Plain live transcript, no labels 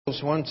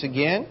Once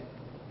again,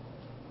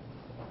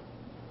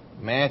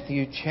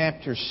 Matthew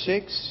chapter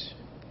 6.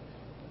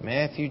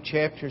 Matthew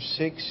chapter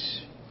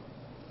 6.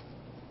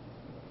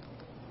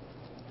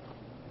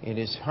 It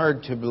is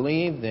hard to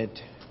believe that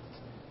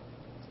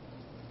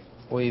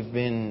we've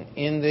been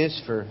in this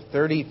for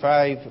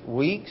 35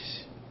 weeks.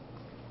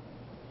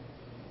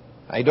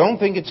 I don't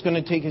think it's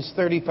going to take us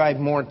 35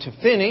 more to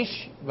finish,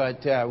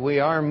 but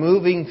we are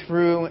moving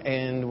through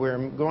and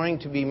we're going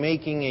to be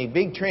making a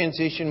big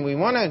transition. We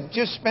want to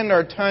just spend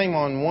our time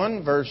on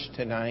one verse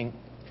tonight.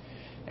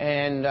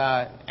 And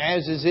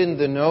as is in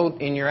the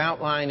note in your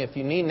outline, if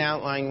you need an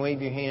outline,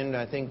 wave your hand.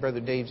 I think Brother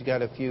Dave's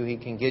got a few. He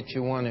can get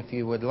you one if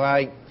you would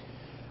like.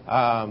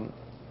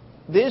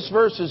 This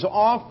verse is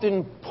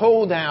often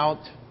pulled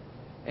out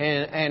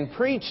and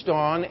preached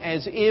on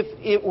as if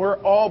it were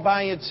all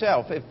by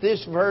itself, if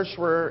this verse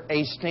were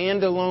a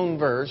standalone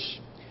verse.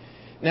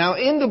 Now,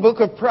 in the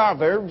book of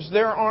Proverbs,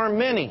 there are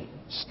many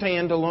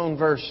standalone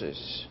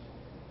verses.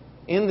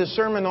 In the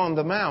Sermon on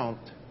the Mount,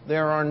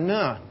 there are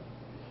none.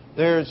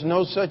 There's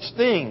no such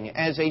thing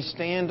as a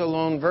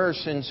standalone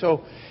verse. And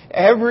so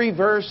every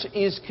verse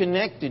is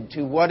connected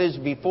to what is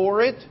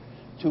before it,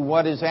 to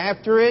what is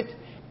after it,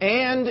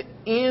 and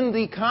in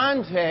the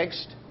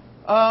context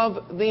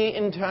of the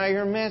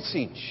entire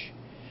message.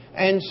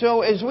 And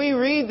so as we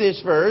read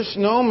this verse,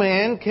 no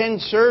man can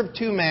serve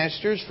two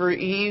masters, for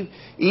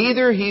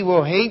either he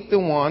will hate the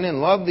one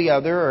and love the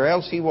other, or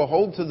else he will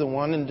hold to the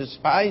one and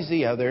despise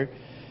the other.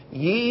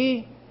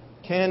 Ye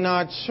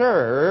cannot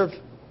serve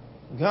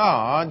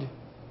God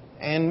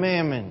and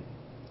mammon.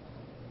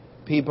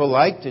 People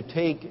like to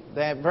take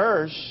that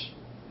verse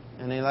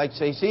and they like to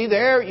say, see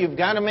there, you've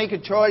got to make a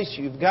choice.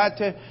 You've got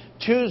to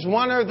choose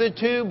one or the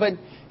two. But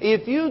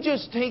if you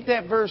just take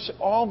that verse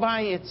all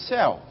by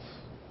itself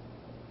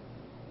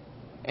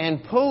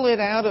and pull it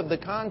out of the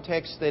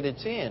context that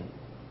it's in,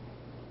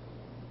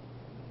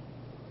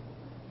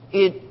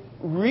 it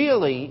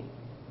really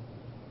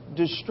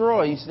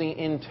destroys the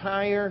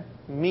entire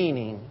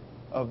meaning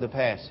of the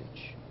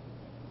passage.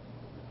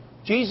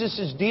 Jesus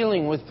is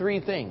dealing with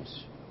three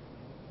things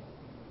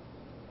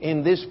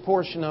in this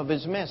portion of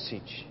His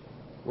message.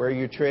 Where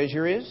your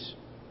treasure is,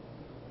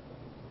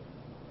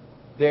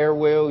 there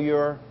will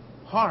your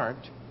heart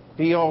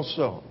be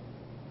also.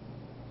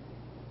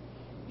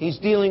 He's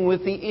dealing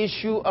with the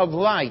issue of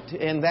light.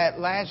 And that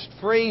last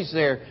phrase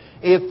there,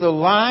 if the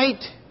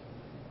light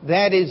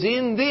that is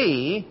in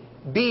thee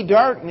be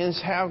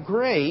darkness, how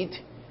great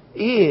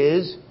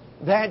is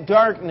that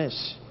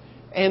darkness?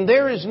 And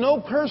there is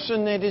no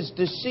person that is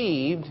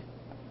deceived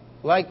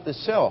like the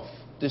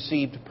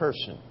self-deceived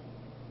person.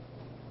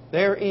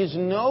 There is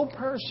no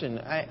person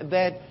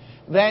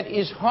that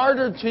is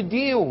harder to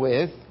deal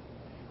with.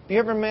 Have you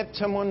ever met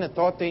someone that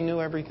thought they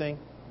knew everything?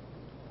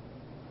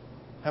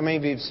 How many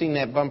of you have seen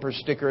that bumper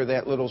sticker,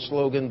 that little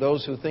slogan,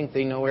 those who think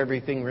they know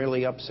everything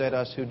really upset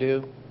us who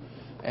do?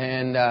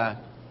 And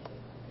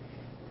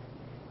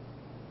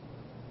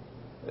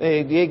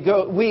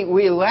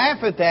we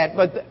laugh at that,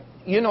 but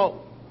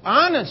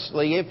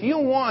honestly, if you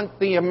want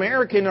the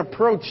American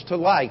approach to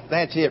life,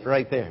 that's it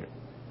right there.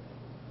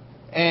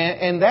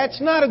 And that's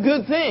not a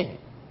good thing,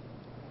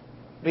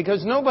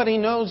 because nobody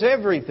knows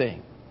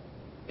everything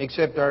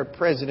except our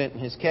president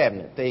and his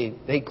cabinet.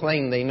 They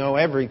claim they know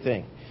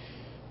everything.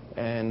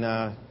 And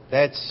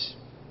that's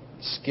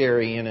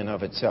scary in and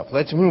of itself.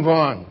 Let's move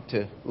on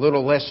to a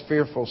little less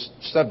fearful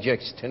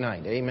subjects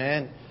tonight.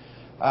 Amen.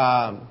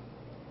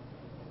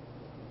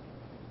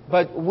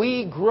 But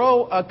we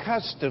grow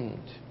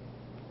accustomed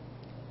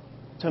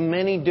to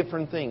many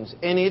different things.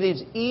 And it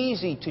is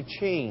easy to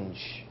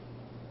change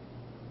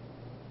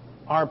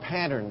our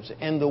patterns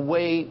and the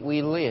way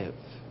we live.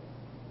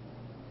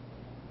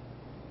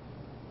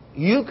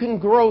 You can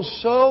grow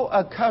so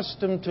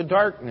accustomed to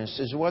darkness,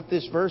 is what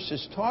this verse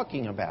is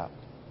talking about,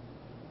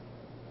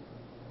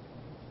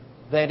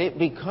 that it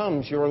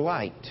becomes your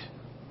light.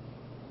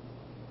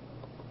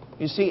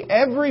 You see,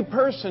 every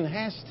person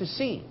has to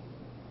see.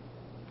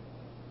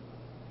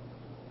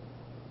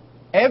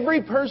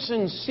 Every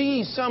person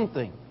sees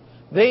something.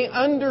 They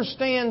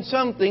understand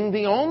something.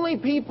 The only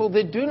people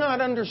that do not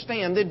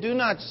understand, that do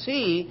not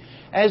see,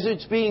 as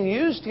it's being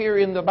used here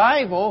in the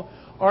Bible,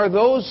 are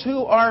those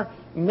who are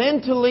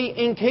mentally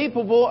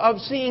incapable of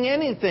seeing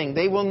anything.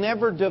 They will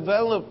never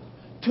develop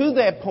to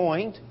that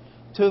point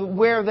to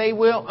where they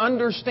will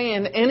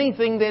understand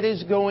anything that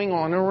is going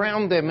on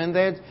around them. And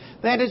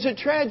that is a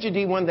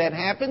tragedy when that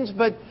happens.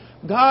 But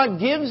God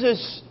gives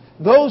us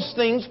those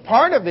things.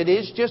 Part of it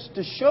is just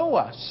to show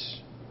us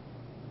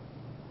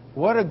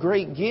what a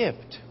great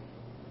gift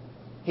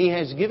He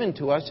has given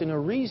to us in a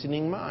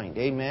reasoning mind.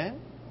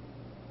 Amen?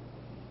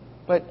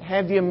 But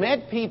have you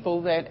met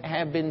people that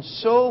have been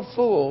so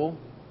full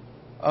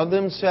of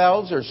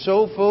themselves or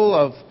so full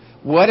of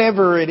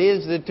whatever it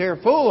is that they're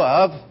full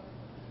of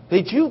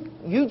that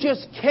you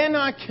just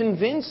cannot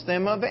convince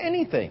them of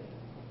anything?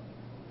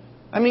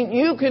 I mean,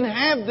 you can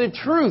have the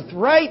truth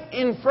right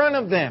in front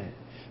of them,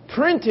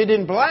 printed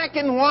in black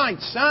and white,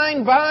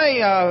 signed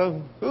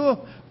by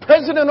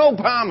President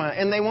Obama,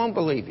 and they won't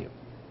believe you.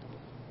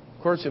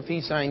 Of course, if he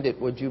signed it,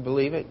 would you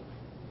believe it?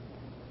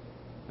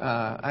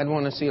 I'd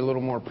want to see a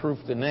little more proof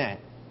than that.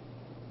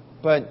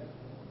 But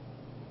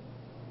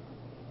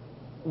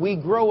we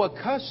grow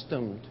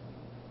accustomed.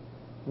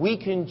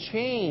 We can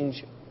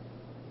change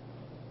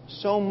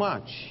so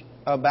much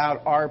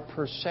about our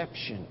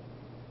perception.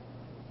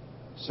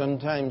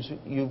 Sometimes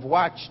you've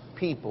watched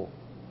people,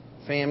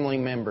 family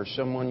members,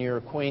 someone you're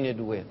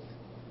acquainted with,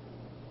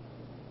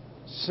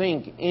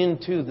 sink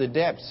into the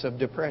depths of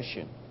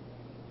depression.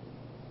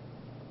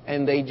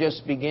 And they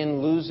just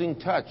begin losing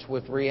touch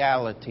with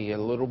reality a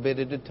little bit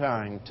at a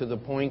time, to the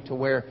point to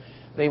where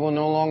they will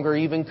no longer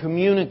even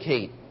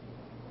communicate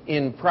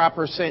in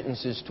proper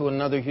sentences to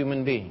another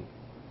human being.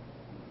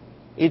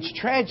 It's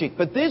tragic,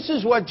 but this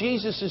is what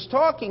Jesus is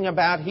talking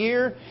about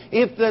here.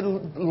 If the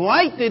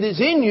light that is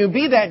in you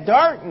be that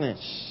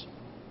darkness,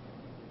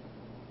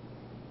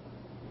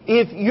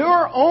 if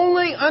your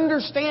only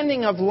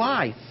understanding of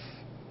life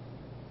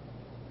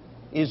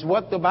is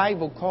what the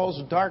Bible calls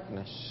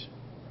darkness,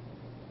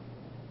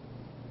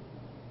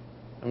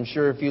 I'm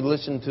sure if you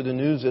listen to the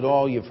news at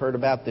all, you've heard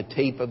about the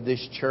tape of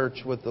this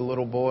church with the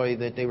little boy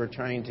that they were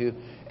trying to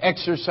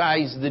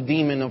exorcise the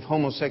demon of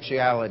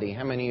homosexuality.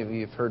 How many of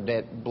you have heard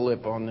that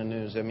blip on the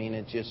news? I mean,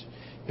 it's just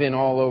been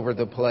all over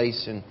the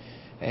place.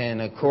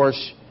 And of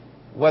course,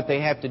 what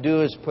they have to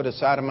do is put a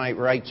sodomite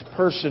rights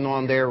person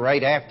on there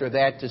right after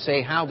that to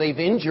say how they've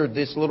injured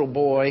this little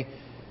boy.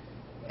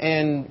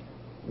 And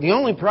the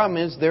only problem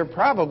is they're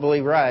probably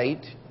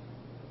right,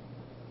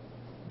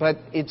 but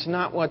it's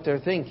not what they're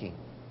thinking.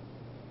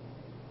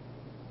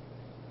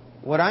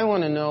 What I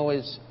want to know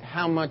is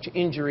how much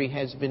injury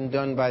has been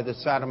done by the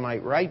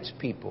sodomite rights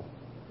people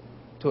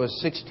to a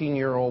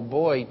 16-year-old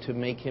boy to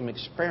make him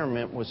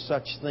experiment with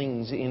such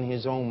things in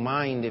his own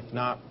mind, if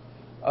not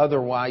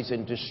otherwise,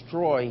 and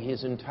destroy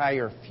his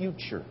entire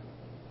future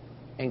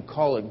and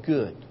call it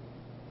good.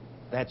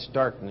 That's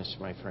darkness,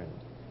 my friend.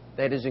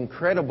 That is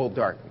incredible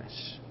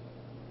darkness.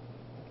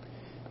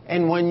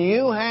 And when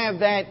you have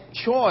that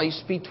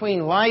choice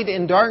between light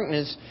and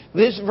darkness,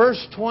 this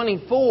verse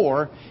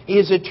 24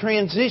 is a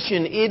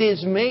transition. It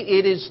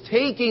is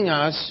taking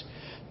us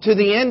to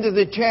the end of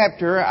the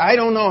chapter. I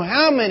don't know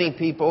how many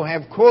people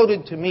have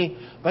quoted to me,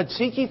 but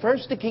seek ye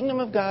first the kingdom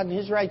of God and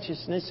His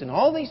righteousness, and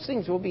all these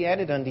things will be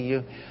added unto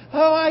you.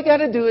 All I got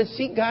to do is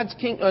seek God's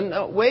kingdom.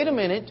 No, wait a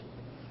minute.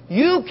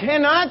 You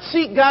cannot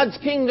seek God's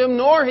kingdom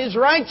nor His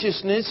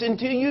righteousness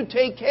until you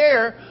take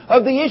care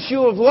of the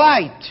issue of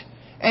light,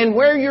 and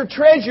where your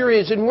treasure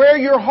is, and where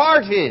your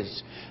heart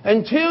is.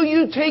 Until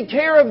you take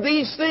care of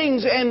these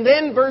things. And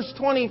then verse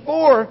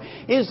 24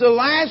 is the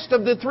last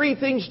of the three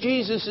things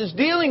Jesus is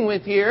dealing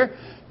with here.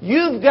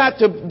 You've got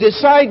to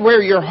decide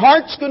where your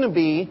heart's going to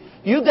be.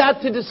 You've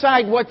got to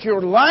decide what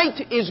your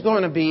light is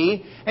going to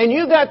be. And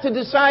you've got to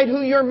decide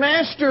who your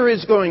master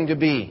is going to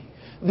be.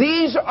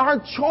 These are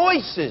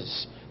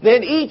choices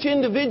that each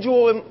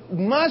individual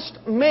must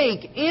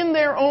make in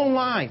their own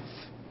life.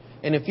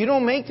 And if you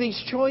don't make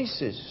these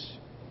choices,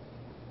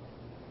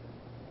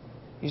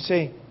 you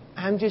say,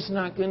 I'm just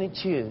not going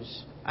to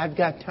choose. I've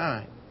got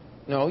time.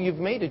 No, you've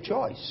made a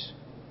choice.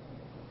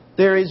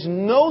 There is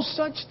no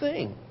such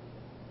thing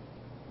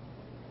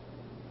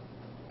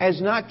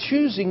as not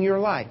choosing your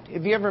light.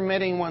 Have you ever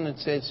met anyone that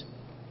says,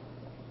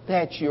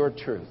 that's your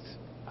truth,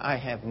 I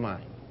have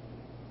mine?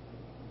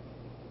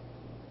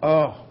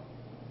 Oh,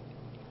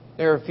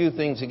 there are a few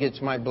things that gets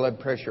my blood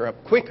pressure up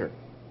quicker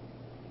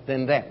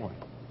than that one.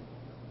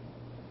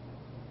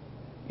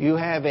 You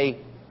have a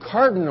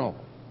cardinal,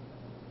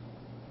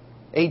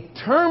 a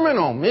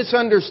terminal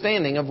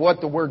misunderstanding of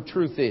what the word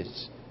truth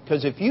is.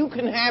 Because if you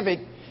can have it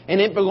and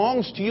it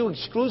belongs to you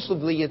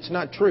exclusively, it's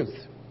not truth.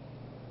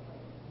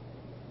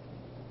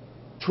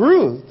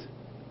 Truth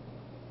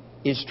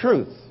is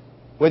truth,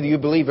 whether you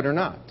believe it or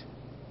not.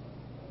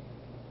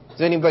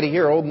 Is anybody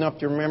here old enough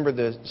to remember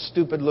the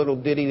stupid little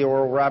ditty that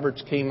Oral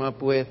Roberts came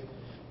up with?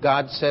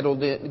 God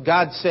settled it.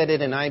 God said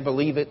it and I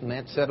believe it, and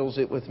that settles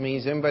it with me.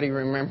 Does anybody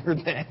remember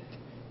that?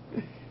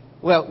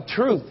 Well,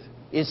 truth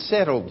is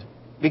settled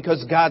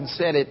because God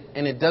said it,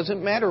 and it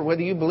doesn't matter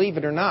whether you believe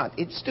it or not.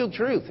 It's still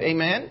truth.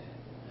 Amen?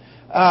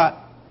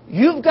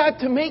 You've got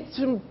to make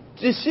some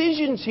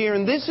decisions here,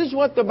 and this is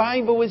what the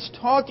Bible is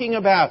talking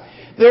about.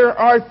 There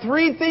are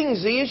three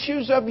things, the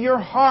issues of your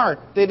heart,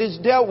 that is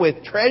dealt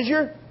with: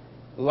 treasure,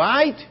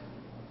 light,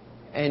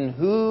 and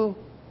who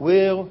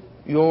will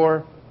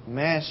your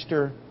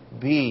master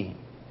be.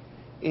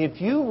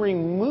 If you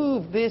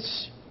remove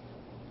these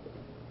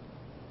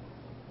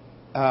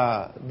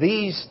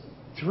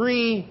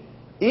three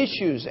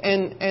issues,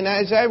 and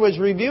as I was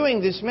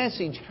reviewing this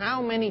message,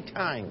 how many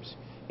times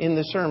in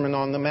the Sermon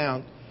on the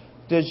Mount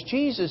does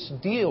Jesus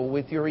deal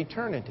with your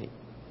eternity?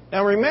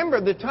 Now remember,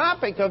 the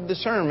topic of the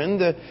sermon,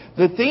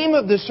 the theme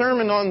of the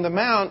Sermon on the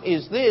Mount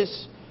is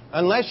this: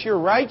 unless your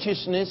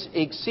righteousness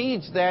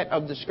exceeds that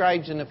of the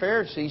scribes and the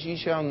Pharisees, ye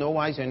shall in no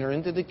wise enter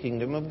into the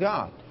kingdom of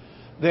God.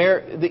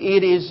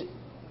 It is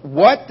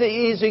what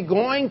is it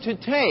going to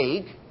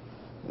take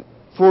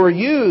for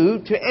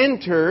you to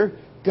enter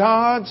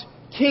God's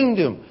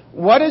kingdom?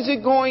 What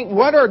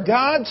are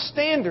God's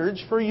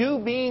standards for you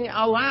being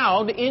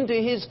allowed into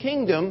His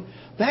kingdom?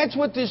 That's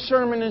what this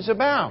sermon is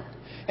about.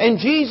 And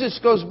Jesus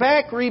goes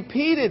back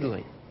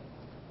repeatedly.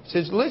 He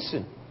says,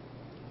 listen,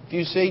 if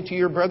you say to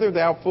your brother,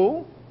 thou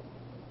fool,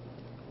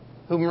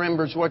 who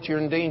remembers what you're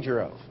in danger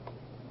of?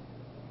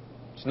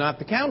 It's not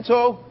the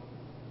council.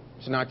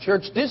 It's not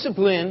church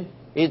discipline.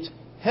 It's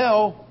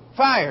hell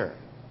fire.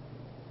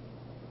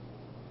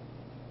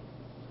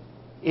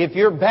 If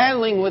you're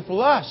battling with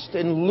lust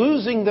and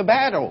losing the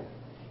battle,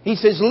 He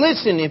says,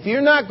 listen, if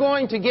you're not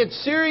going to get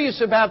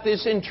serious about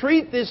this and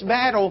treat this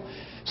battle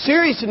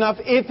serious enough,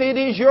 if it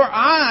is your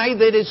eye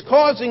that is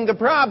causing the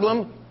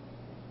problem,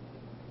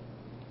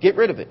 get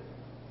rid of it.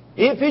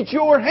 If it's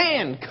your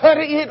hand, cut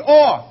it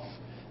off.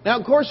 Now,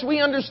 of course,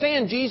 we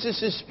understand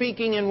Jesus is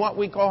speaking in what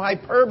we call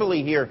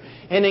hyperbole here,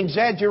 an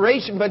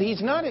exaggeration, but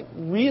He's not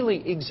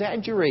really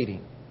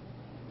exaggerating.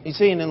 He's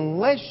saying,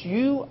 unless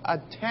you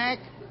attack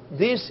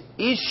this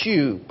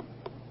issue,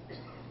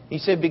 He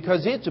said,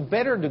 because it's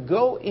better to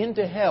go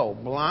into hell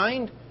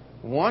blind,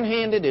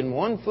 one-handed, and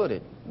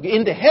one-footed.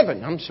 Into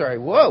heaven,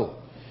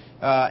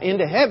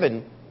 into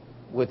heaven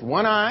with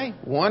one eye,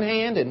 one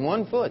hand, and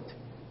one foot,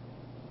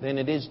 than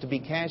it is to be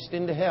cast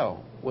into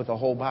hell with a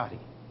whole body.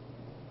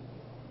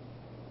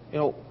 You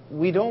know,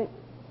 we don't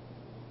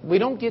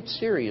get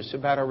serious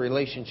about our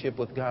relationship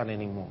with God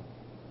anymore.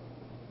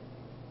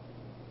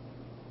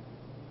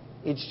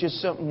 It's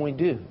just something we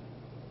do.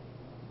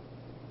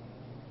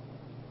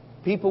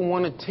 People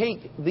want to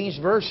take these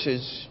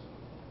verses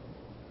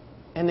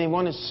and they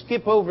want to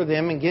skip over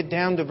them and get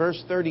down to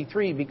verse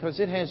 33 because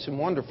it has some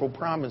wonderful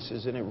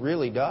promises, and it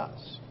really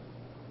does.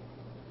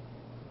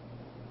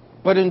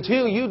 But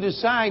until you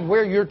decide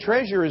where your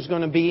treasure is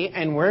going to be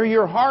and where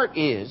your heart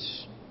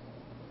is,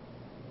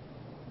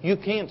 you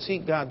can't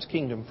seek God's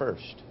kingdom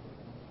first.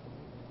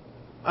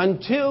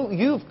 Until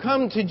you've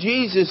come to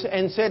Jesus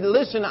and said,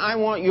 listen, I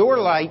want your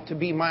light to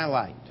be my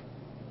light.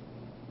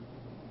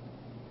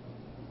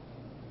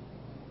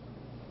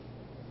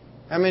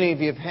 How many of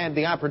you have had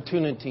the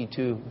opportunity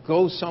to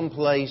go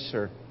someplace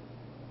or...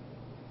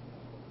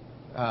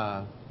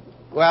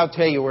 I'll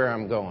tell you where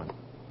I'm going.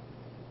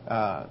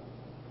 That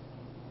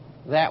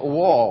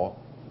wall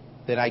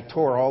that I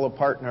tore all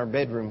apart in our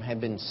bedroom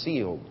had been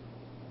sealed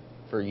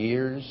for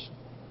years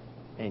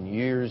and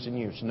years and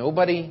years.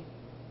 Nobody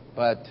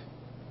but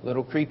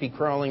little creepy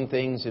crawling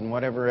things and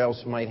whatever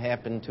else might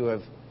happen to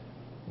have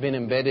been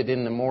embedded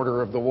in the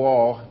mortar of the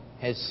wall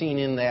has seen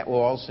in that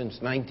wall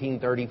since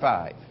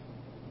 1935.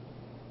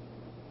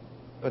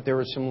 But there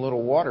was some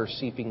little water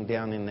seeping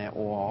down in that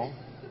wall.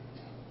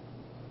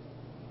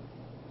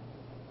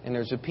 And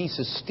there's a piece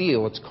of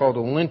steel, it's called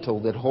a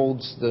lintel, that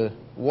holds the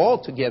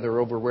wall together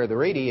over where the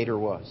radiator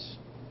was.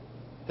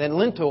 That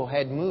lintel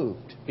had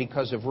moved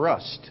because of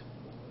rust.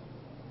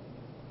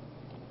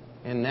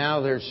 And now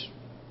there's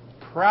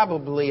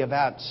probably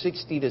about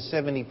 60 to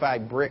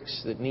 75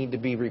 bricks that need to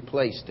be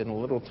replaced in a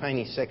little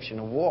tiny section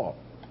of wall.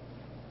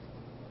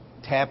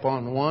 Tap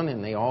on one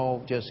and they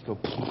all just go...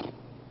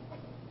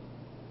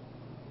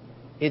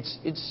 It's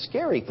a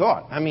scary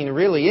thought. I mean, it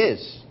really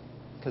is.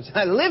 Because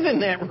I live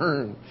in that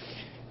room.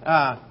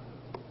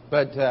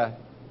 But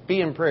be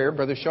in prayer.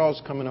 Brother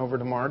Shaw's coming over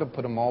tomorrow to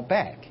put them all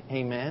back.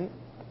 Amen.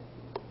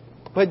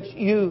 But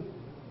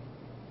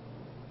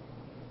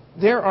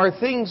there are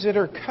things that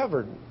are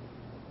covered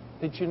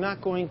that you're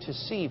not going to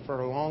see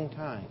for a long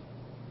time.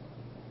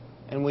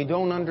 And we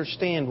don't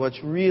understand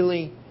what's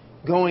really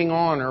going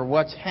on or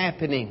what's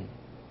happening.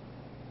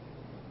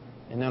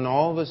 And then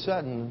all of a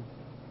sudden,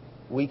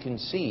 we can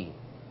see.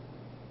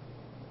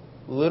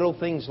 Little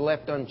things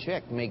left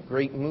unchecked make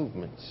great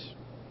movements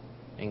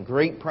and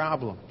great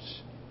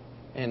problems.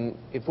 And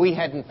if we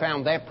hadn't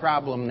found that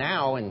problem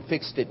now and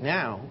fixed it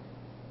now,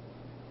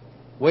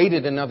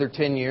 waited another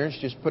 10 years,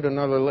 just put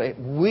another...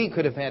 we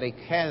could have had a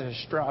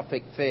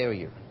catastrophic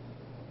failure.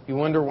 You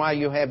wonder why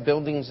you have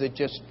buildings that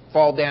just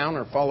fall down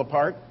or fall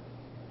apart?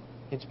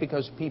 It's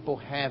because people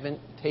haven't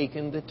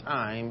taken the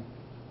time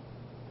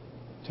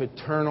to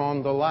turn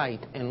on the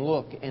light and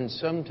look. And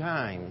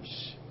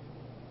sometimes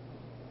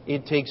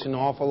it takes an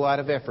awful lot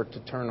of effort to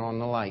turn on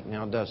the light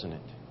now, doesn't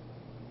it?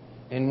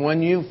 And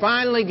when you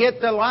finally get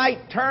the light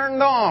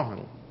turned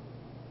on,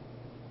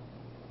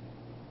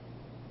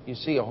 you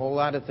see a whole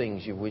lot of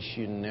things you wish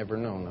you'd never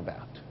known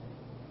about.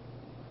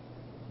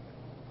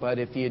 But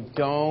if you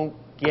don't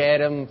get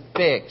them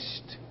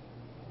fixed,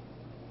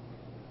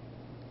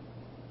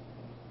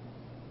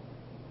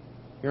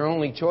 your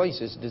only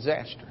choice is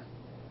disaster.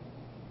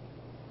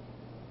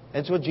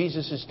 That's what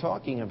Jesus is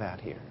talking about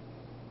here.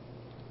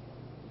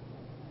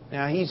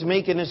 Now, He's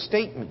making a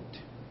statement.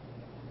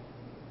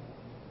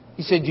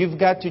 He said, you've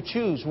got to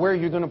choose where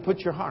you're going to put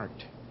your heart.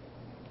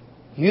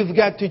 You've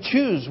got to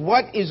choose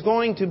what is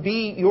going to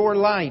be your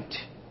light.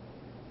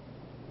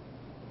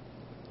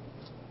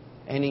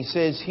 And He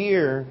says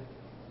here,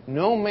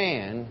 no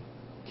man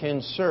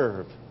can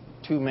serve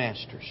two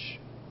masters.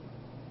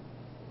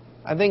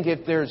 I think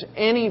if there's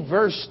any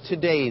verse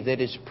today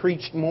that is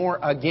preached more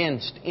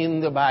against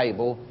in the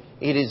Bible,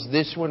 it is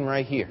this one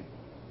right here.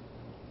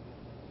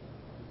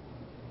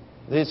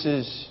 This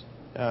is,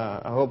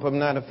 I hope I'm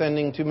not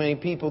offending too many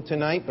people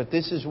tonight, but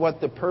this is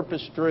what the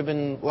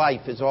purpose-driven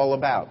life is all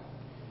about.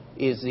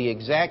 Is the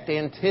exact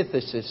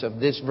antithesis of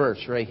this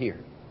verse right here.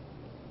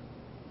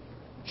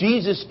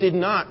 Jesus did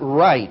not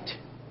write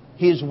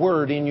His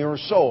Word in your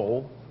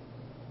soul,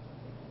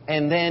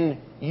 and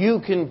then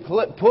you can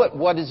put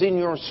what is in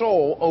your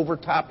soul over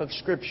top of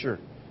Scripture.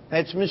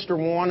 That's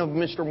one of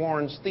Mr.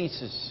 Warren's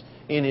thesis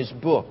in his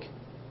book.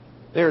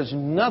 There's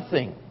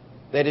nothing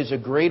that is a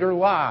greater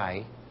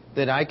lie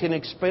that I can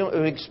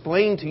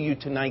explain to you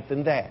tonight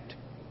than that.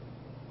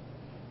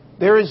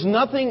 There is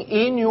nothing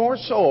in your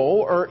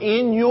soul or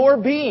in your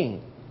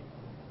being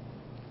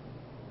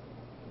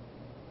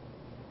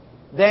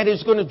that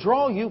is going to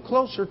draw you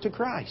closer to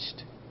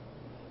Christ.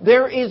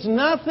 There is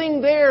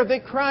nothing there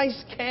that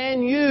Christ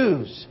can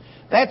use.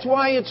 That's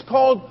why it's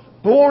called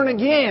born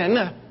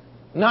again,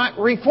 not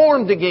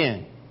reformed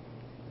again.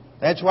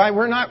 That's why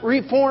we're not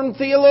Reformed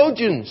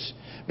theologians.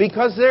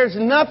 Because there's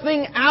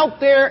nothing out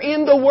there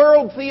in the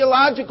world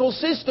theological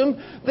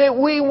system that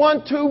we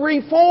want to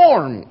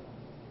reform.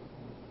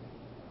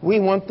 We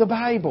want the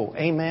Bible.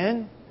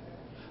 Amen?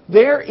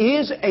 There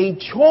is a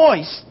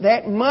choice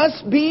that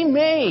must be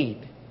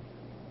made.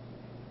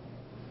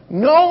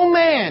 No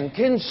man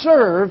can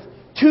serve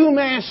two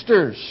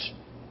masters.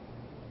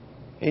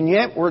 And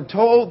yet we're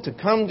told to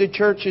come to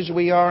church as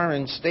we are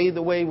and stay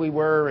the way we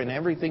were and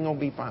everything will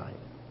be fine.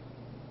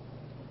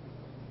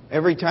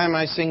 Every time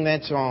I sing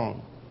that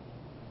song,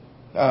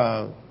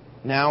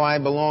 now I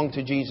belong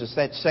to Jesus,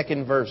 that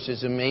second verse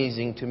is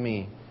amazing to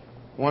me.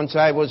 Once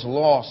I was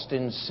lost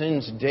in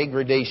sin's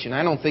degradation.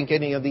 I don't think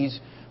any of these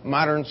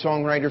modern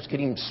songwriters could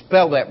even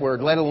spell that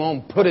word, let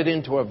alone put it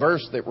into a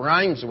verse that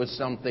rhymes with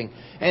something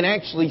and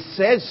actually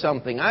says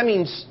something. I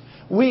mean,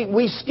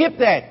 we skip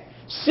that.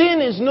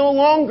 Sin is no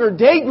longer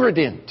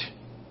degradant.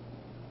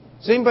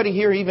 Does anybody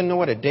here even know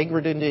what a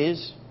degradant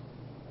is?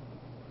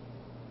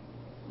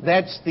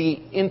 That's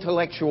the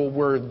intellectual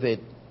word that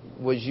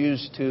was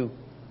used to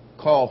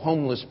call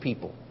homeless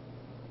people.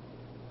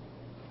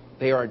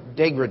 They are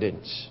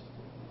degradants.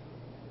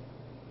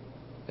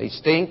 They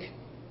stink.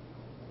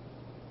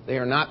 They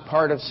are not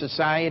part of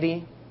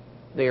society.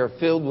 They are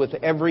filled with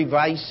every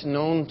vice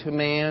known to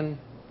man,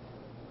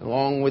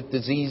 along with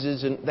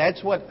diseases. And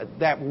that's what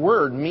that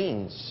word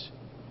means.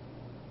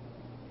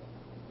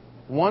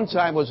 Once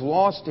I was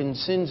lost in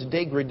sin's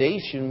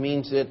degradation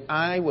means that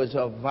I was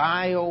a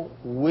vile,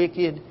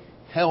 wicked,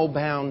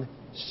 hell-bound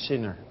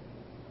sinner.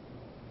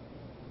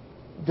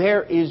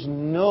 There is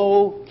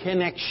no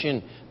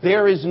connection.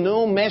 There is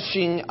no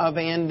meshing of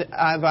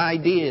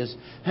ideas.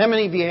 How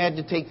many of you had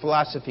to take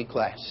philosophy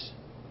class?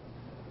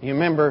 You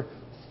remember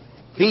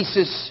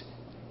thesis,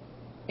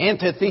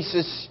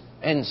 antithesis,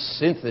 and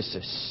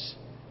synthesis.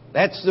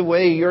 That's the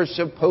way you're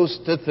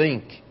supposed to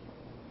think.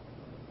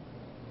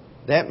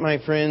 That, my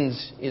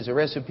friends, is a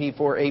recipe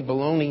for a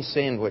bologna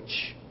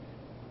sandwich.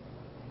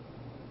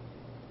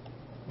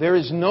 There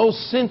is no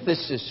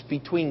synthesis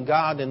between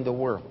God and the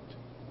world.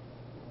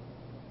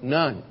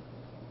 None.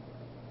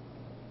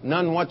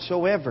 None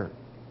whatsoever.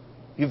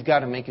 You've got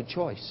to make a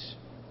choice.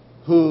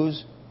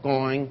 Who's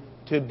going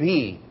to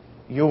be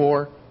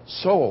your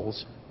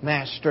soul's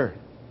master?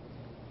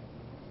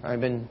 I've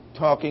been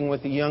talking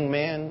with a young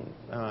man.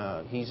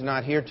 He's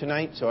not here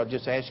tonight, so I'll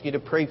just ask you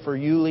to pray for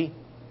Yuli.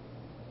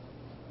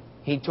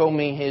 He told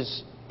me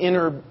his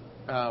inner,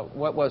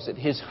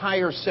 his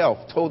higher self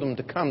told him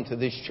to come to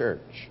this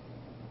church.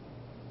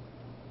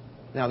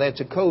 Now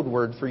that's a code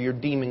word for your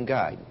demon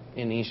guide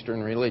in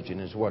Eastern religion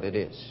is what it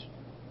is.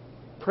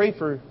 Pray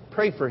for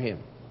him.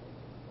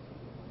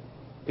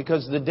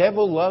 Because the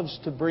devil loves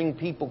to bring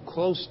people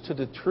close to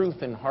the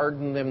truth and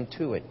harden them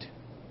to it.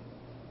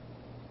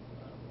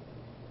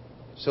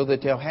 So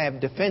that they'll have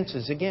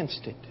defenses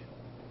against it.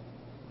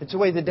 It's the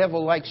way the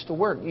devil likes to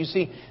work. You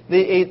see,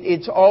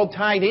 it's all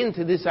tied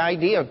into this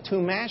idea of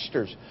two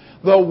masters.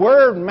 The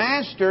word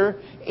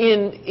master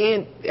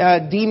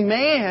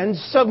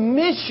demands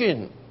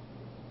submission.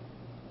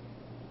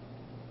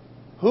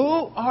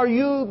 Who are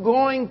you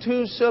going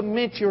to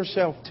submit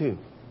yourself to?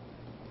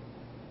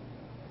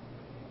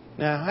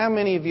 Now, how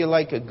many of you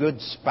like a good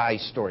spy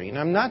story? And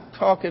I'm not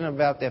talking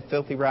about that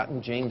filthy,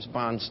 rotten James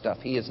Bond stuff.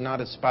 He is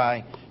not a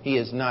spy. He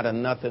is not a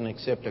nothing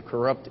except a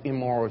corrupt,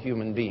 immoral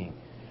human being.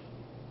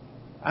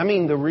 I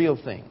mean the real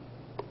thing.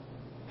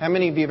 How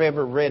many of you have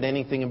ever read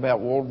anything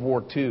about World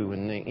War II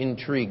and the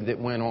intrigue that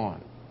went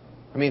on?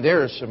 I mean,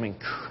 there are some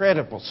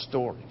incredible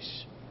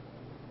stories.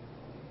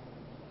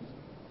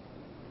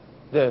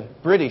 The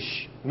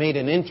British made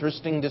an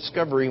interesting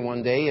discovery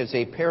one day as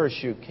a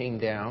parachute came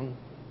down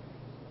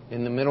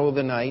in the middle of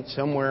the night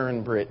somewhere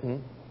in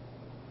Britain.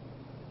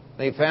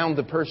 They found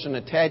the person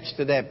attached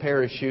to that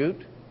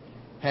parachute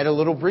had a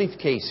little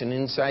briefcase, and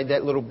inside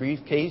that little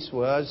briefcase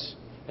was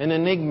an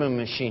Enigma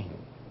machine,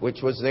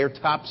 which was their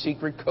top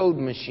secret code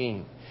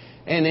machine.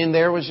 And in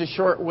there was a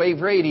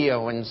shortwave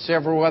radio and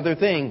several other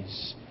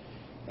things.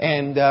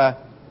 And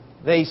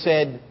they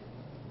said,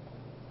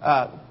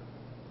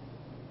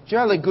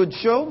 jolly good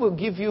show, we'll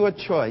give you a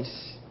choice.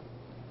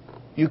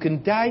 You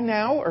can die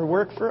now or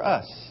work for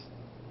us.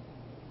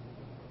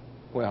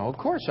 Well, of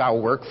course,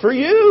 I'll work for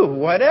you.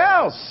 What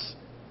else?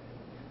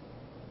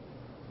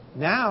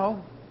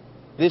 Now,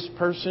 this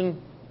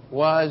person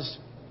was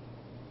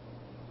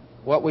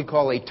what we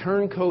call a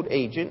turncoat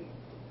agent.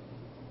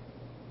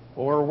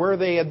 Or were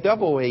they a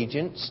double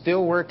agent,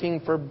 still working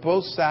for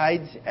both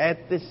sides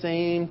at the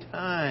same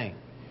time?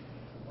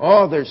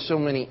 Oh, there's so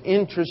many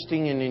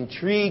interesting and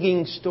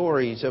intriguing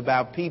stories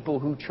about people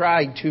who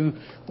tried to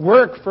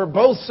work for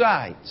both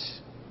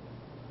sides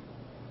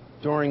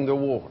during the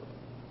war.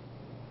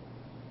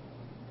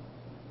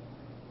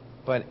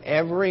 But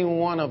every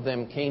one of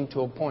them came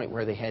to a point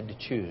where they had to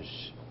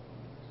choose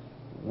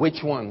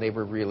which one they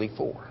were really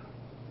for.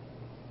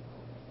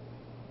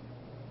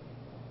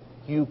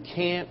 You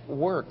can't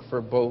work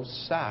for both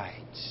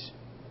sides.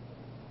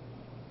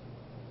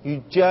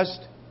 You just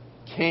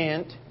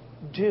can't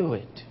do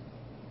it.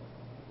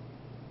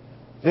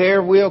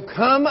 There will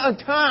come a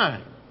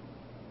time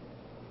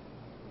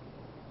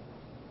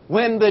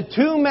when the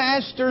two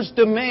masters'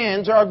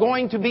 demands are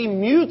going to be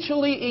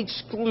mutually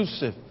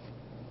exclusive.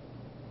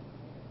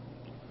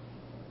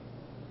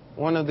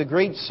 One of the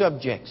great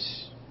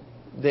subjects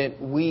that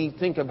we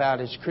think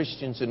about as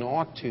Christians and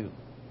ought to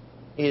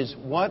is,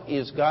 what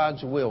is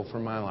God's will for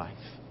my life?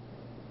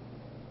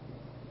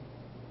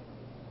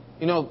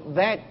 You know,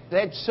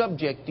 that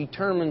subject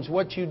determines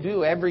what you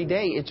do every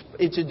day.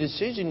 It's a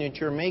decision that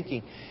you're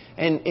making.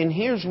 And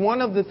here's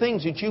one of the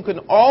things that you can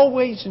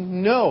always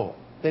know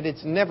that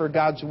it's never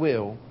God's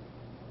will: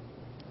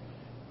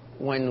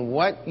 when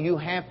what you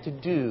have to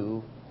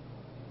do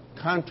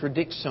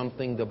contradicts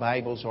something the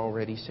Bible's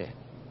already said.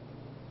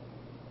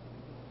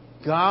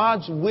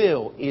 God's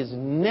will is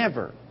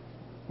never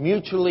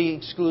mutually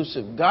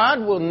exclusive. God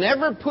will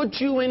never put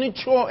you in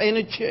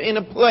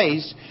a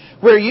place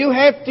where you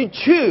have to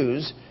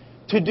choose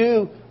to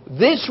do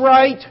this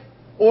right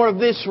or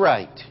this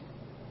right.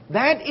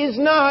 That is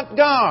not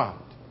God.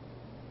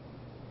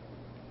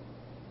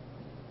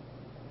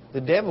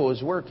 The devil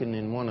is working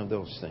in one of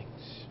those things.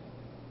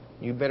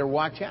 You better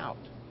watch out.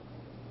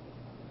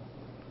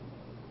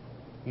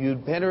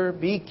 You'd better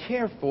be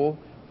careful.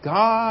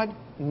 God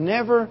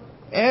never,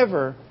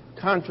 ever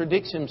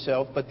contradicts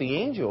Himself, but the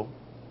angel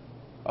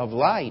of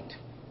light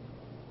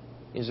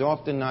is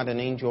often not an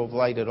angel of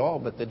light at all,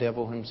 but the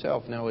devil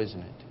himself, now isn't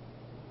it?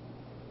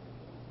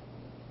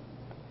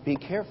 Be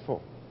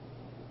careful.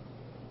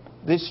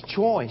 This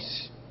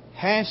choice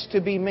has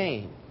to be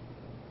made.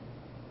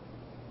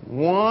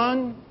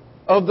 One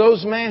of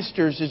those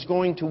masters is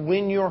going to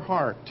win your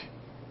heart,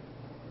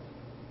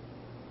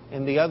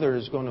 and the other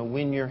is going to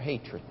win your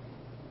hatred.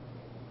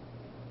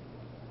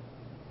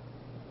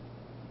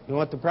 You know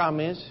what the problem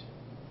is?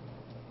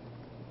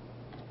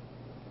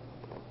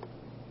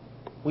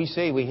 We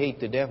say we hate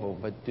the devil,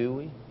 but do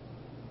we?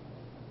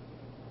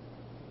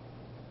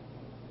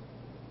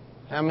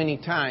 How many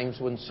times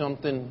when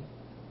something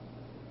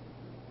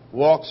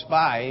walks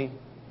by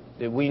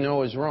that we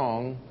know is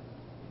wrong,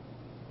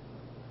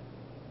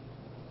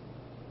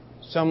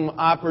 some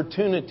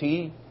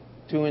opportunity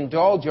to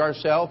indulge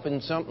ourselves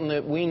in something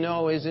that we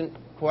know isn't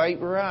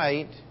quite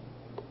right,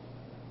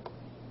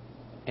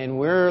 and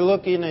we're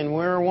looking and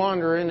we're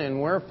wondering and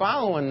we're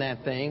following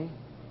that thing,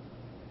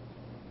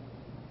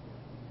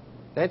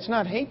 that's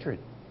not hatred.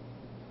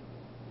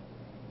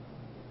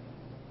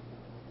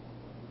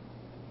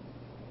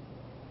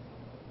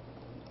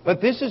 But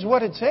this is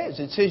what it says.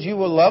 It says you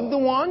will love the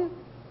one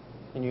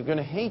and you're going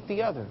to hate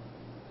the other.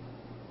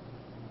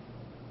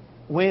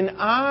 When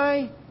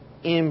I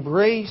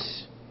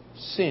embrace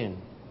sin,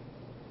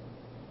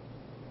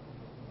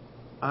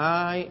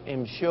 I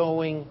am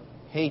showing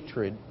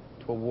hatred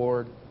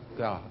toward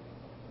God.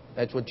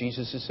 That's what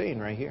Jesus is saying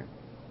right here.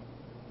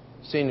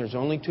 He's saying there's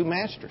only two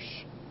masters.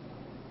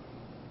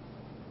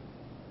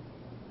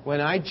 When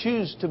I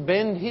choose to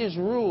bend His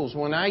rules,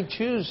 when I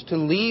choose to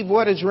leave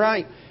what is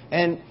right,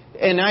 and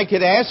I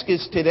could ask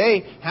us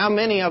today, how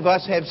many of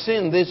us have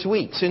sinned this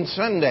week, since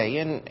Sunday?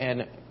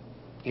 And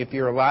if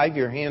you're alive,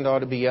 your hand ought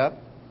to be up.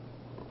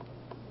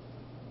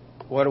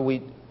 What do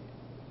we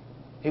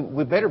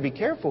better be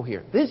careful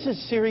here. This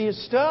is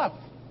serious stuff.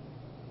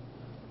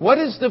 What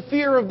is the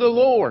fear of the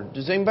Lord?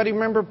 Does anybody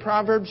remember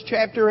Proverbs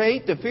chapter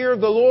 8? The fear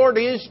of the Lord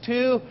is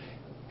to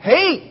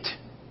hate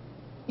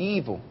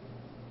evil.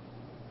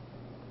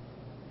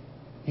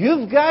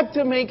 You've got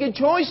to make a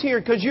choice here,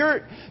 because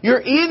you're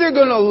either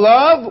going to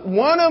love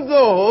one of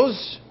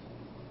those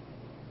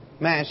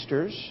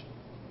masters,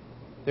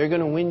 they're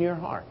going to win your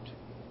heart.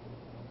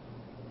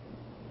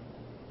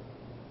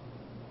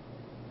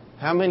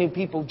 How many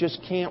people just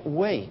can't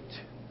wait?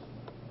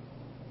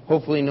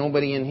 Hopefully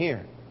nobody in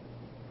here.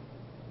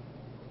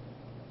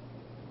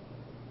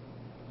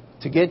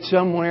 To get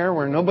somewhere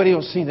where nobody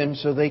will see them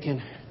so they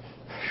can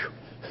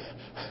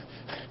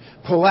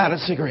pull out a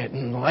cigarette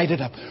and light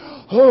it up.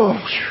 Oh,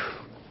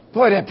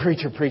 boy, that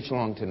preacher preached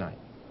long tonight.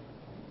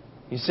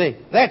 You see,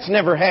 that's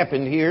never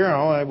happened here.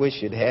 Oh, I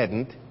wish it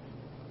hadn't.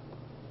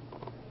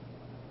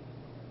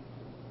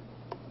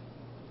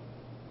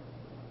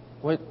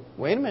 Wait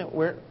a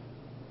minute.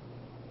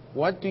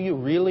 What do you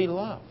really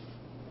love?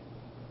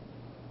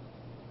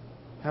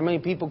 How many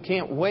people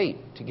can't wait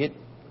to get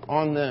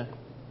on the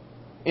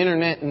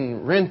internet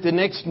and rent the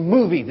next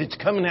movie that's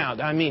coming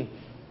out? I mean,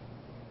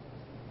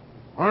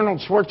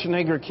 Arnold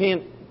Schwarzenegger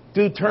can't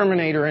do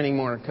Terminator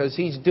anymore because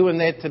he's doing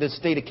that to the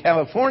state of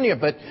California.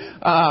 But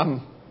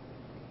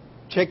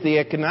check the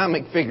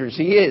economic figures.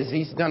 He is.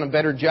 He's done a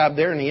better job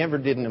there than he ever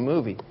did in the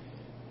movie.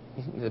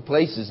 The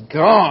place is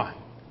gone.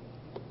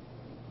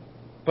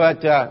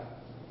 But, I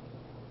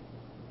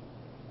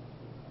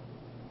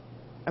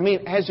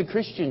mean, as a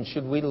Christian,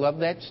 should we love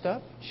that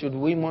stuff? Should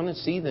we want to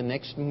see the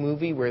next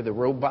movie where the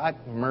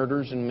robot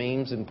murders and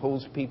maims and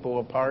pulls people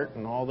apart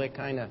and all that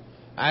kind of...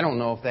 I don't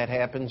know if that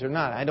happens or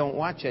not. I don't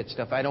watch that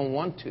stuff. I don't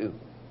want to.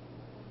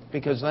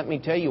 Because let me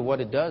tell you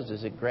what it does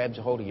is it grabs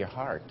a hold of your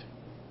heart.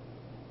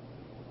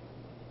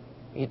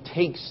 It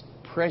takes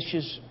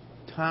precious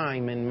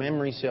time and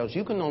memory cells.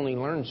 You can only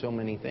learn so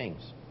many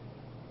things.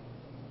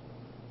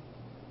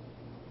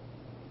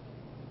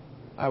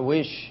 I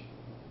wish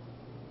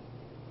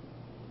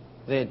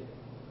that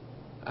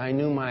I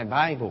knew my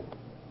Bible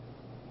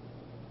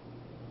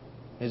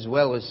as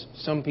well as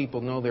some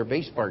people know their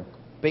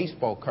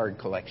baseball card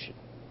collection.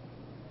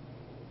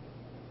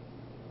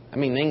 I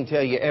mean, they can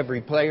tell you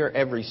every player,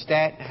 every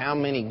stat, how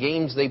many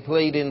games they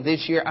played in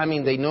this year. I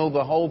mean, they know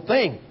the whole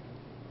thing.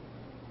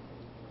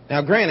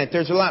 Now, granted,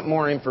 there's a lot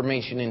more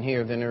information in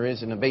here than there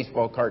is in a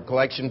baseball card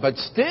collection, but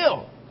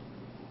still,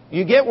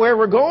 you get where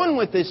we're going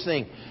with this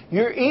thing.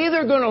 You're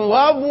either going to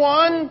love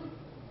one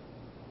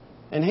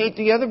and hate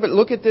the other, but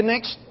look at the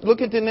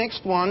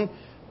next one.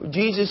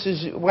 Jesus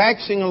is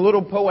waxing a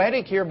little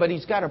poetic here, but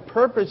he's got a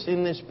purpose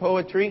in this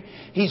poetry.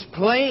 He's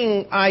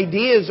playing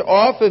ideas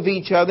off of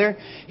each other.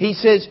 He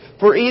says,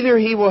 for either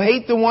he will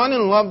hate the one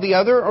and love the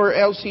other, or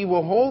else he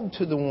will hold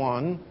to the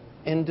one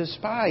and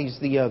despise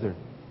the other.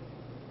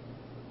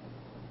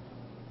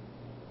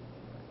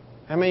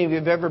 How many of you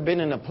have ever been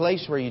in a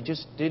place where you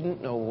just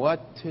didn't know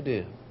what to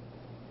do?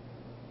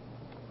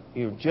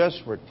 You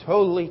just were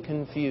totally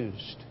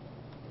confused.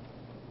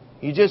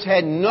 You just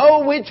had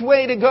no which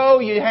way to go.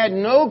 You had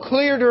no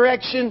clear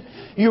direction.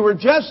 You were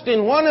just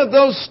in one of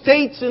those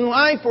states in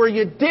life where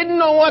you didn't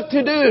know what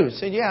to do.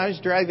 Said, yeah, I was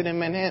driving in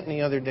Manhattan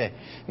the other day.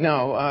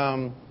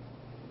 No,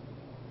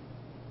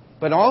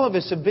 but all of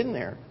us have been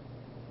there.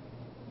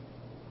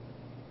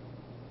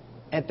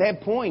 At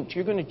that point,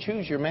 you're going to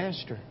choose your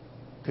master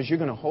because you're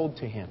going to hold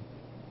to him.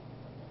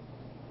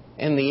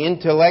 And the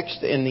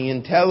intellect and the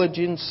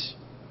intelligence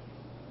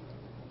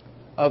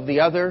of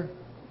the other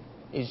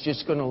is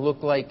just going to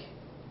look like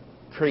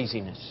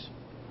craziness.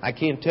 I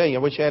can't tell you.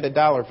 I wish I had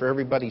 $1 for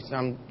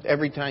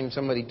every time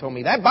somebody told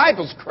me, that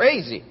Bible's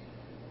crazy.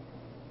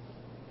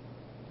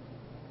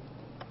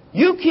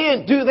 You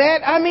can't do that.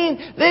 I mean,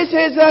 this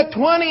is a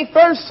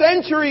 21st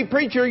century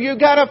preacher. You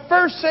got a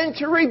first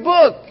century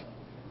book.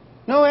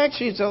 No,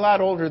 actually, it's a lot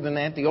older than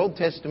that. The Old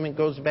Testament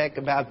goes back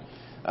about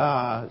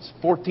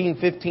 14,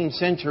 15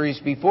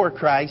 centuries before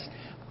Christ.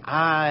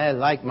 I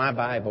like my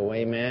Bible,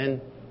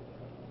 amen.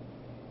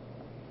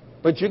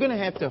 But you're going to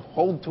have to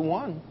hold to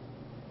one.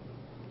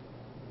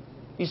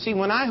 You see,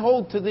 when I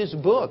hold to this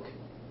book,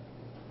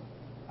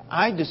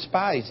 I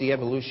despise the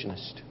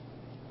evolutionist.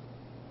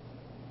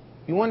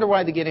 You wonder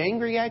why they get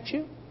angry at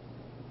you?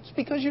 It's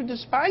because you're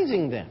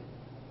despising them.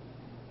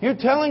 You're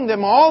telling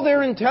them all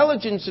their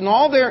intelligence and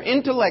all their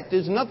intellect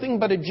is nothing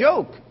but a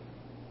joke.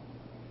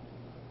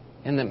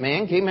 And that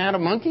man came out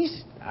of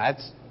monkeys? I've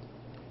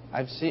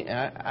seen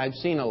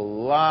a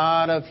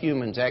lot of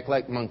humans act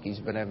like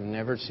monkeys, but I've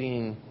never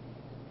seen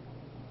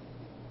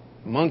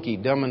a monkey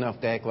dumb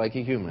enough to act like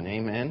a human.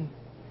 Amen?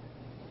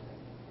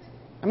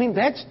 I mean,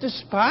 that's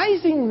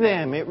despising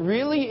them. It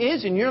really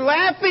is. And you're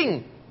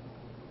laughing.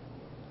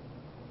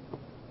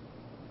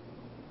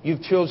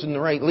 You've chosen the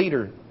right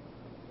leader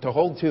to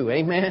hold to.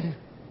 Amen?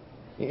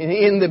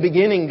 In the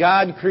beginning,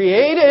 God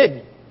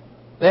created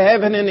the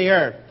heaven and the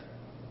earth.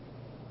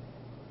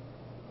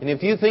 And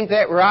if you think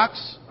that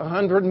rock's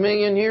 100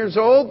 million years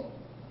old,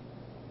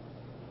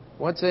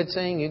 what's that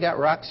saying? You got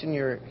rocks in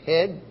your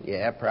head?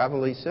 Yeah,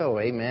 probably so.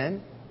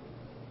 Amen?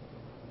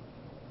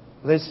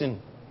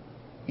 Listen,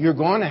 you're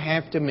going to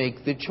have to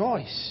make the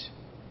choice.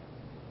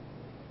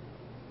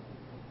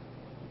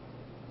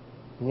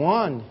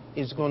 One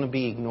is going to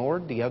be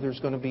ignored, the other is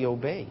going to be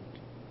obeyed.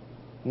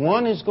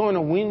 One is going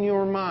to win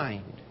your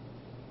mind.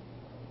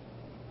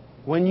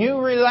 When you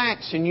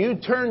relax and you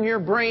turn your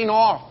brain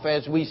off,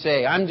 as we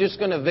say, I'm just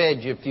going to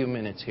veg a few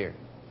minutes here.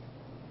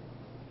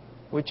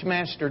 Which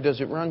master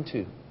does it run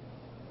to?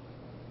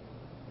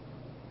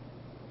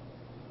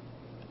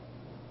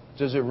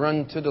 Does it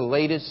run to the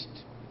latest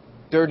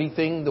dirty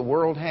thing the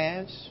world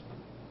has?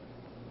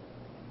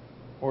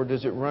 Or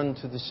does it run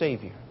to the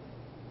Savior?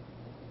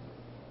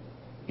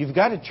 You've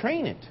got to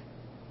train it.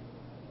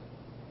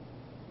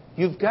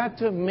 You've got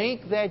to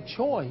make that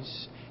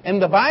choice. And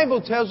the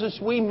Bible tells us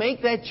we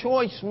make that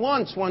choice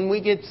once when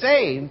we get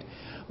saved.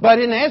 But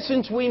in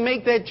essence, we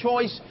make that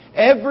choice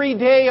every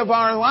day of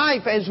our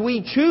life as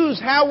we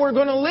choose how we're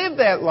going to live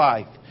that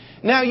life.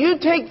 Now you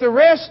take the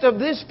rest of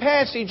this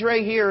passage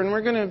right here, and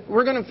we're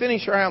going to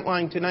finish our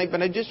outline tonight,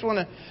 but I just want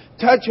to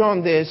touch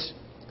on this.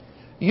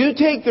 You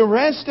take the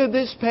rest of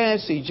this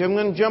passage. I'm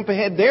going to jump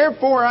ahead.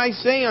 Therefore I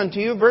say unto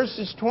you,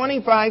 verses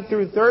 25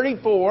 through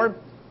 34,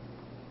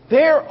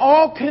 they're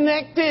all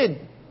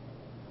connected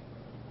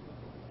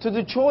to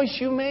the choice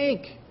you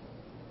make.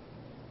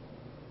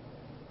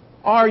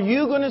 Are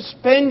you going to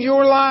spend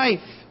your life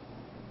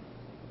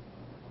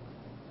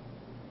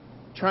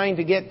trying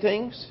to get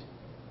things?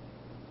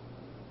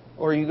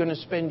 Or are you going to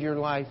spend your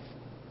life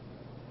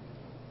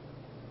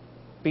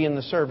being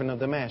the servant of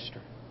the Master?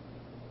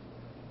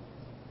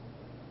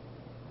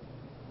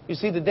 You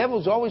see, the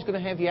devil's always going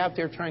to have you out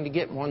there trying to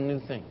get one new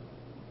thing.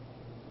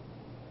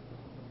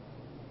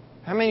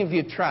 How many of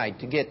you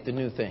tried to get the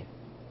new thing?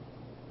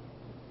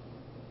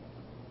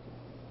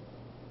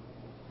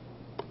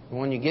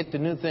 When you get the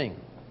new thing,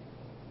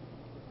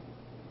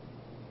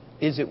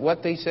 is it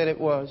what they said it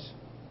was?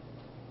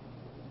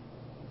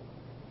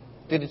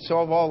 Did it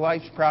solve all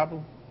life's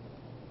problems?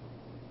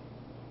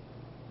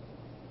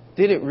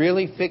 Did it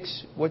really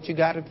fix what you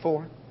got it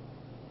for?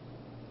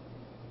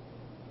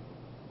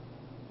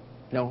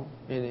 No,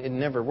 it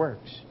never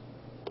works.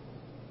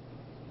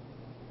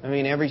 I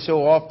mean, every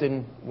so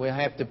often we'll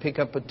have to pick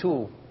up a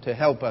tool to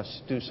help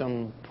us do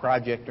some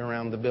project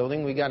around the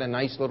building. We got a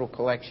nice little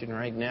collection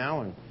right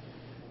now,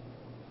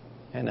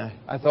 and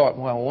I thought,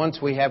 well, once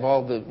we have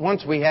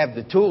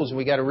the tools,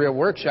 we got a real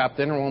workshop,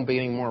 then there won't be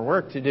any more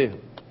work to do.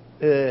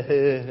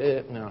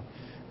 No,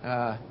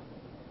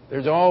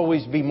 there's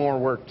always be more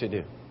work to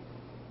do.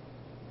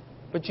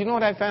 But you know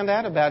what I found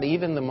out about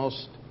even the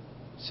most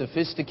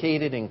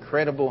sophisticated,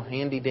 incredible,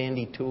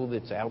 handy-dandy tool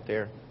that's out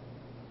there?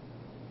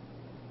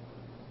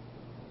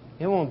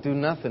 It won't do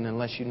nothing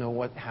unless you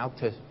know how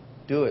to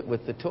do it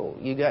with the tool.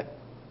 You got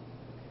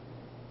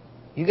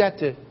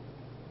to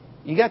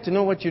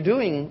know what you're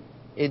doing.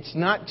 It's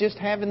not just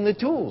having the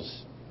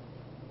tools.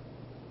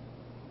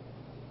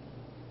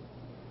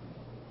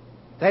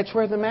 That's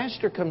where the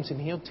Master comes in.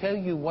 He'll tell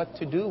you what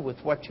to do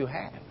with what you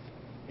have.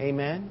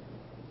 Amen?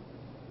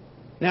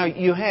 Now,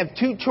 you have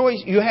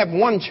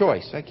one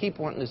choice. I keep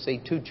wanting to say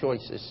two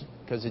choices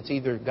because it's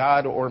either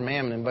God or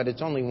mammon, but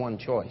it's only one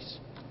choice.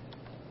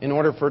 In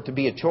order for it to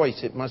be a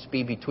choice, it must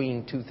be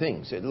between two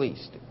things at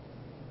least.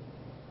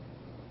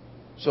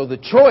 So the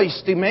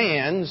choice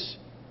demands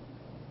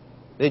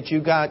that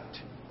you got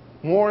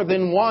more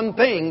than one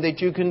thing that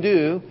you can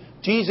do.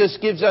 Jesus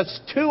gives us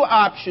two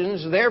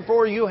options.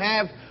 Therefore, you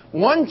have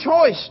one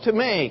choice to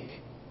make.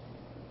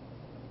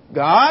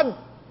 God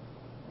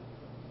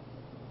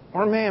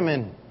or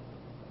mammon.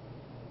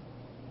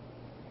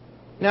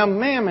 Now,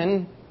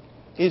 mammon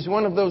is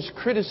one of those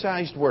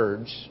criticized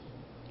words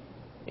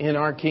in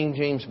our King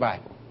James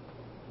Bible.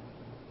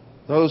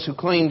 Those who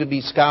claim to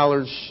be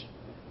scholars,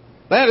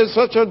 that is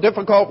such a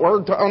difficult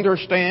word to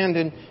understand,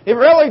 and it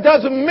really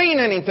doesn't mean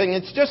anything.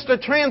 It's just a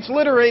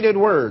transliterated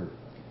word.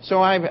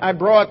 So I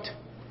brought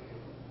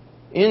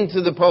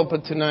into the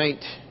pulpit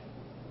tonight,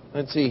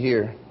 let's see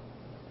here.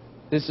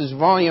 This is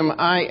volume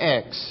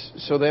IX,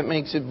 so that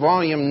makes it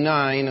volume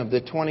 9 of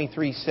the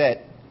 23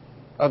 set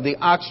of the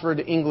Oxford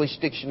English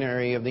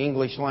Dictionary of the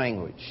English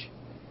Language.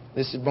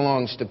 This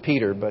belongs to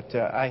Peter, but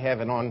I have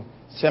it on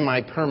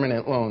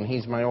semi-permanent loan.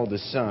 He's my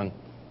oldest son.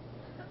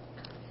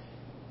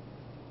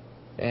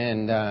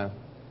 And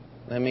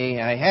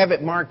I have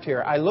it marked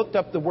here. I looked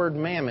up the word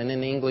mammon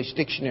in the English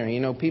dictionary. You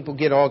know, people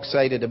get all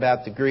excited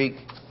about the Greek,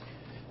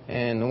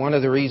 and one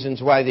of the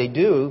reasons why they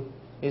do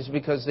is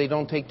because they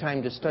don't take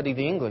time to study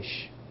the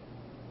English.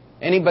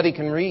 Anybody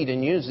can read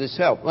and use this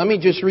help. Let me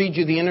just read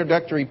you the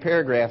introductory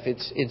paragraph.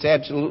 It's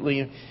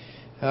absolutely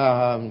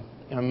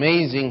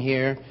amazing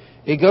here.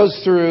 It goes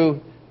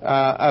through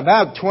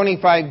about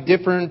 25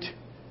 different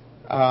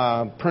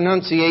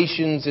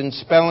pronunciations and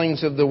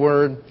spellings of the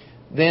word.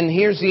 Then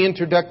here's the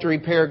introductory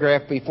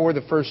paragraph before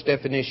the first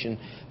definition.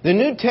 The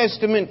New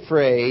Testament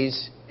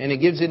phrase, and it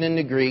gives it in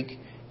the Greek,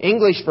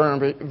 English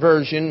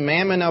version,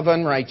 mammon of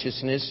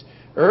unrighteousness,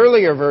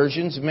 earlier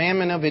versions,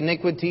 mammon of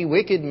iniquity,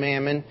 wicked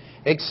mammon,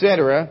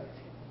 etc.,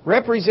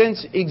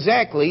 represents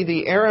exactly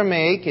the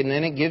Aramaic, and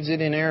then it gives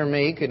it in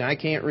Aramaic, and I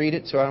can't read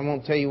it, so I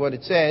won't tell you what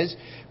it says,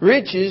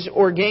 riches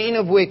or gain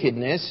of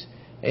wickedness,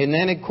 and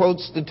then it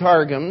quotes the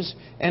Targums,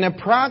 and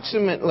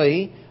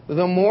approximately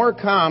the more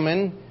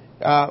common,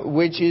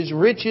 which is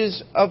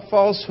riches of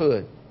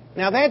falsehood.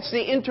 Now that's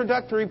the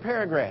introductory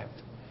paragraph.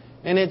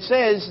 And it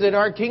says that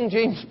our King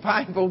James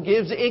Bible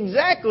gives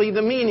exactly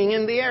the meaning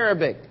in the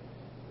Arabic.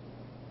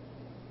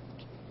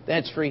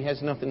 That's free,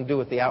 has nothing to do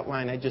with the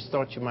outline. I just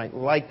thought you might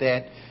like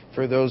that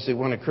for those that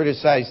want to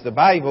criticize the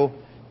Bible.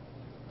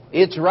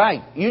 It's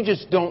right. You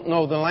just don't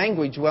know the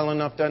language well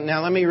enough to...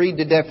 Now let me read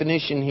the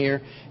definition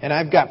here, and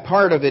I've got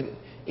part of it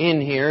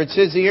in here. It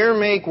says the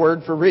Aramaic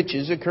word for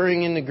riches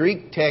occurring in the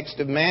Greek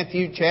text of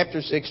Matthew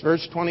chapter 6,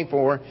 verse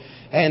 24,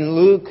 and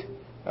Luke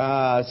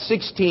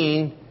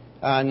 16,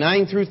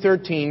 9 through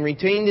 13,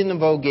 retained in the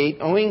Vulgate,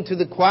 owing to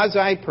the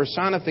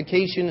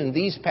quasi-personification in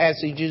these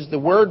passages, the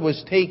word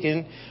was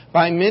taken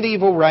by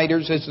medieval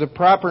writers as the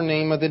proper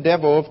name of the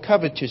devil of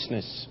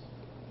covetousness.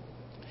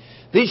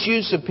 This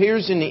use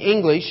appears in the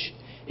English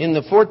in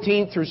the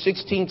 14th through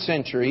 16th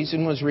centuries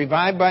and was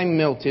revived by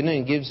Milton,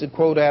 and gives the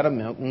quote out of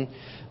Milton.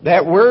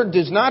 That word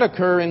does not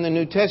occur in the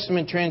New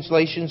Testament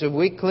translations of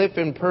Wycliffe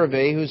and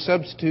Purvey, who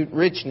substitute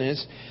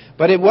richness,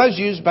 but it was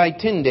used by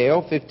Tyndale,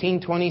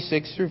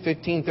 1526 through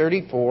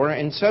 1534,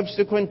 and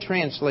subsequent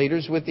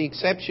translators, with the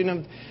exception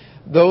of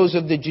those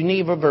of the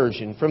Geneva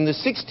version. From the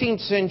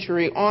 16th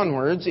century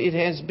onwards, it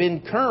has been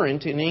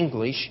current in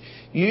English,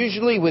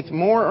 usually with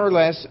more or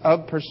less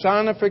of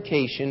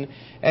personification,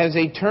 as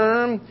a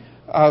term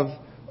of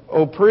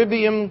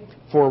opprobrium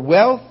for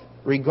wealth,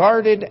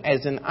 regarded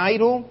as an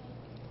idol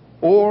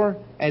or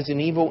as an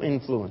evil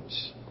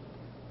influence.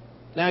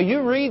 Now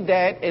you read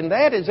that, and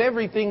that is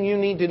everything you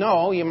need to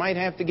know. You might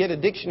have to get a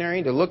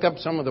dictionary to look up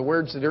some of the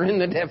words that are in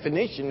the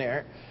definition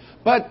there.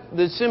 But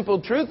the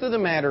simple truth of the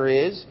matter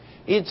is,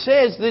 it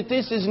says that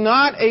this is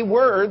not a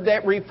word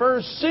that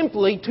refers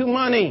simply to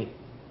money.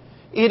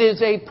 It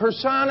is a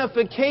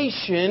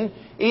personification.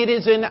 It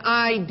is an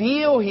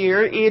ideal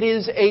here. It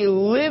is a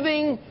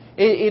living,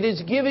 it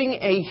is giving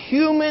a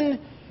human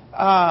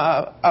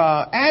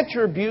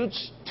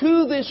attributes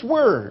to this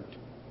word.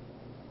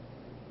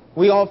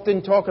 We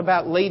often talk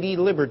about Lady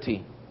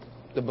Liberty,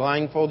 the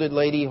blindfolded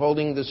lady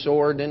holding the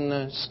sword and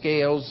the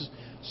scales,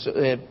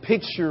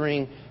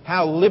 picturing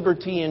how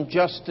liberty and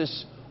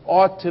justice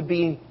ought to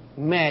be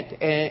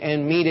met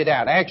and meted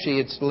out. Actually,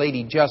 it's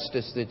Lady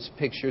Justice that's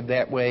pictured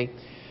that way.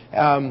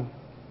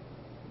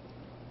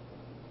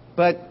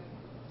 But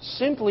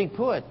simply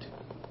put,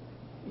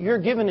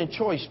 you're given a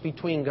choice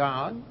between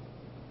God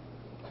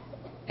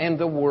and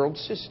the world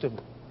system,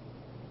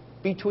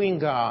 between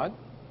God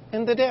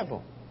and the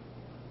devil,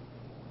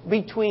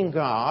 between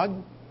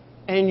God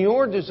and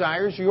your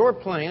desires, your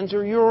plans,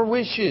 or your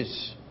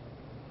wishes.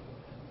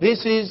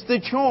 This is the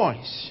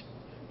choice.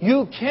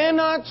 You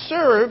cannot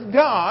serve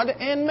God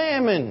and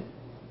mammon.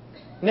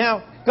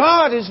 Now,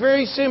 God is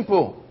very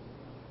simple.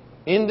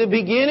 In the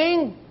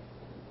beginning,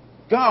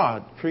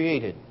 God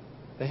created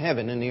the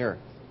heaven and the earth.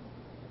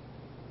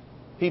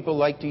 People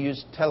like to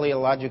use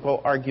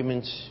teleological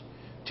arguments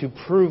to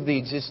prove the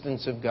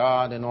existence of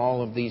God and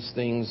all of these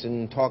things,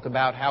 and talk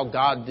about how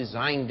God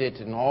designed it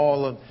and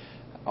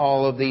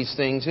all of these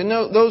things. And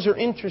those are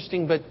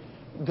interesting, but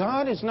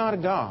God is not a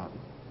God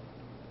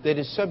that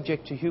is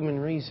subject to human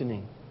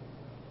reasoning.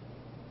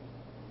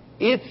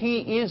 If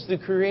He is the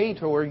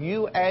Creator,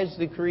 you as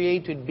the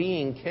created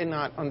being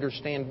cannot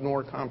understand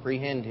nor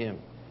comprehend Him,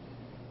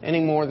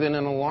 any more than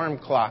an alarm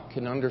clock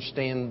can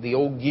understand the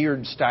old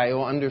geared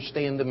style,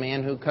 understand the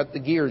man who cut the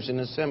gears and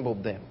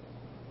assembled them.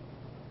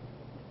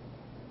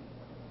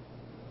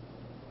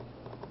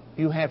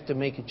 You have to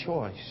make a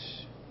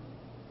choice.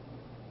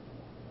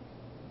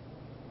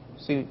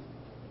 See,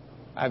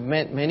 I've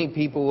met many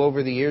people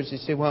over the years that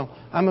say, well,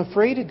 I'm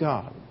afraid of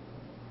God.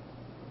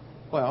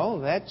 Well,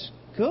 that's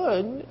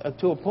good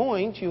to a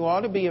point. You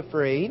ought to be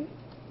afraid.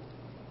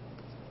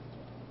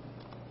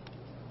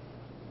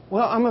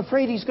 Well, I'm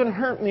afraid He's going to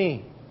hurt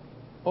me.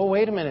 Oh,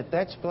 wait a minute.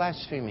 That's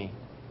blasphemy.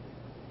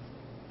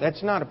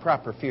 That's not a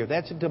proper fear.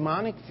 That's a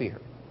demonic fear.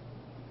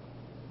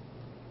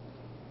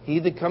 He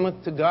that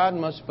cometh to God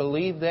must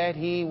believe that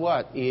He,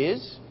 what?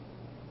 Is,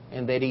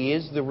 and that He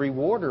is the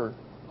rewarder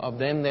of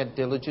them that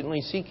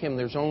diligently seek Him.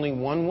 There's only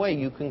one way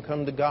you can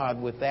come to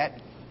God with that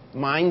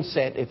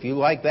mindset, if you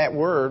like that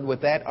word,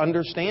 with that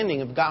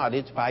understanding of God.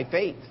 It's by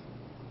faith.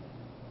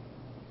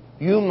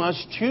 You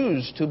must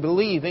choose to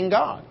believe in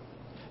God.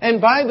 And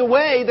by the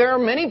way, there are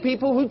many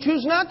people who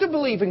choose not to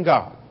believe in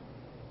God.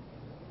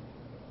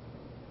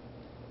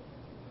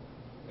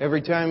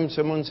 Every time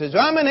someone says,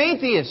 I'm an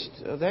atheist,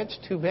 oh, that's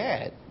too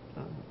bad.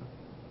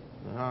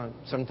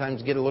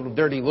 Sometimes get a little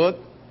dirty look.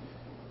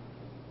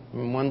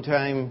 And one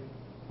time,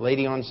 a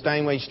lady on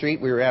Steinway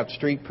Street, we were out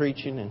street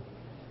preaching, and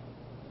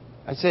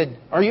I said,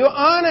 are you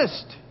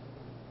honest?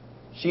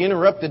 She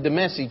interrupted the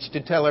message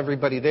to tell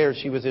everybody there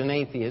she was an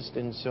atheist,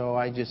 and so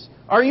I just,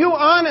 are you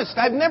honest?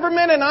 I've never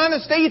met an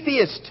honest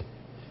atheist.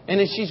 And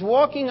as she's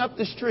walking up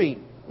the street,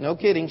 no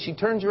kidding, she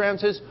turns around and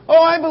says,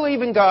 oh, I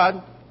believe in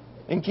God,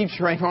 and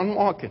keeps right on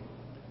walking.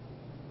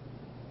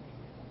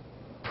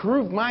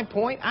 Prove my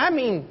point? I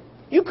mean,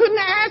 you couldn't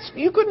ask,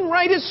 you couldn't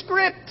write a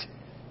script.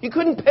 You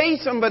couldn't pay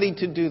somebody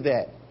to do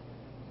that.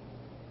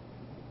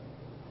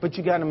 But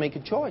you got to make a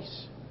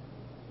choice.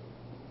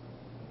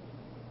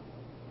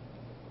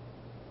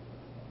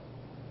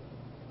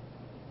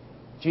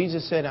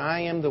 Jesus said,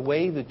 I am the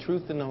way, the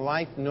truth, and the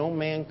life. No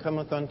man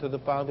cometh unto the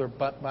Father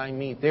but by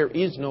me. There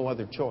is no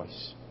other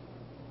choice.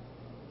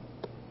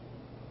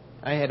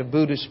 I had a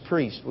Buddhist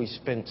priest. We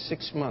spent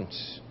 6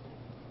 months.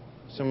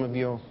 Some of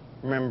you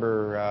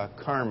remember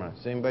Karma.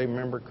 Does anybody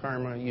remember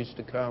Karma? He used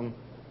to come.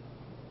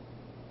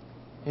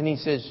 And he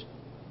says,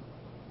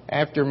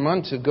 after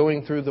months of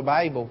going through the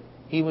Bible,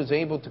 he was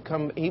able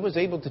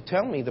to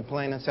tell me the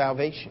plan of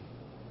salvation.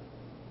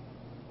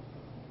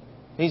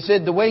 He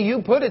said, the way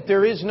you put it,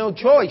 there is no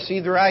choice.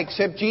 Either I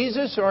accept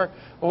Jesus or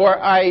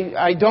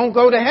I don't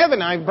go to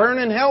heaven. I burn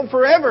in hell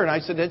forever. And I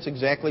said, that's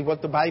exactly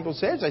what the Bible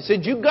says. I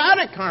said, you got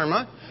it,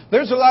 Karma.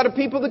 There's a lot of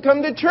people that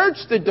come to church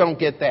that don't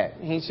get that.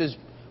 And he says,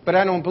 but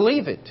I don't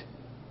believe it.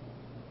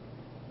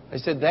 I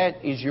said,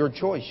 that is your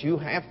choice. You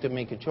have to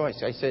make a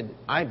choice. I said,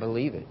 I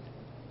believe it.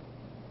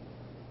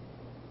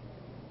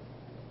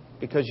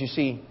 Because you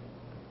see,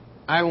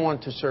 I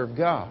want to serve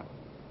God,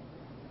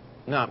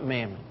 not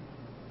mammon.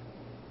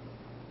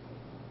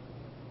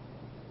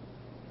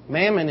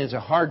 Mammon is a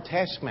hard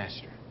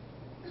taskmaster.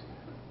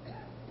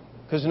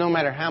 Because no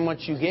matter how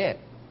much you get,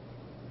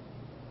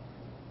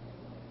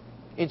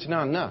 it's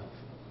not enough.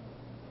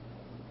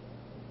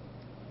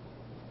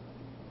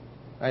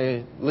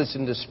 I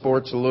listen to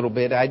sports a little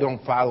bit. I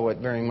don't follow it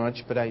very much,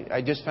 but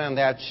I just found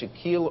out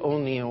Shaquille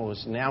O'Neal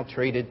is now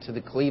traded to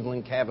the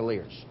Cleveland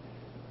Cavaliers.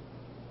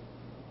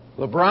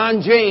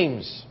 LeBron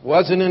James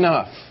wasn't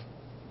enough.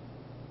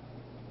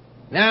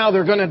 Now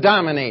they're going to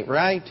dominate,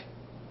 right?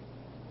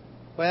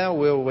 Well,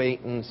 we'll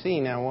wait and see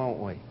now, won't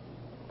we?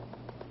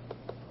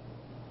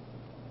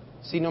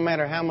 See, no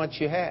matter how much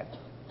you have.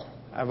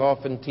 I've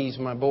often teased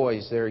my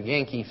boys. They're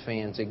Yankee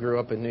fans. They grew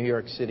up in New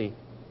York City.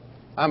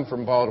 I'm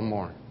from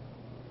Baltimore.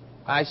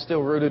 I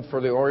still rooted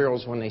for the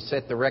Orioles when they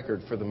set the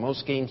record for the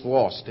most games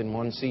lost in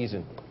one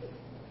season.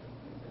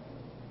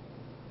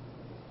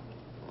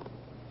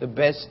 The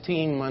best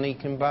team money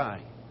can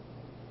buy.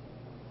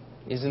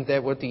 Isn't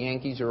that what the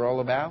Yankees are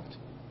all about?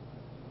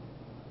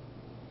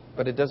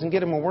 But it doesn't get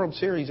them a World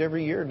Series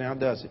every year now,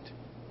 does it?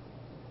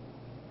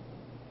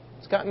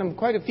 It's gotten them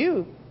quite a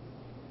few.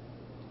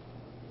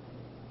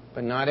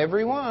 But not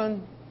every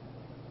one.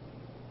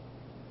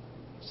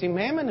 See,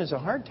 mammon is a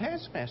hard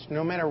taskmaster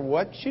no matter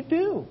what you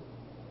do.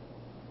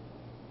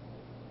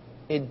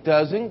 It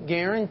doesn't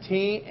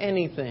guarantee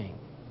anything.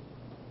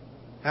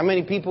 How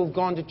many people have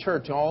gone to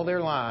church all their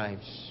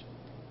lives?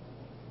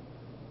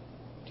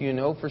 Do you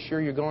know for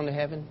sure you're going to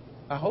heaven?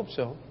 I hope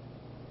so.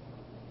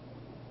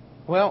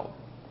 Well,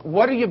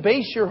 what do you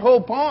base your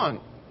hope on?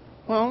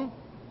 Well,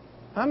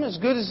 I'm as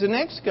good as the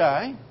next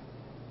guy.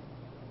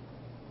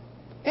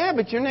 Yeah,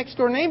 but your next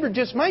door neighbor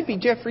just might be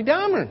Jeffrey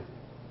Dahmer.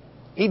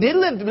 He did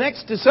live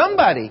next to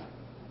somebody.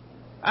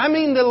 I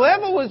mean, the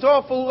level is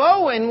awful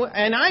low,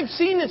 and I've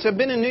seen this. I've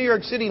been in New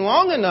York City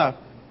long enough.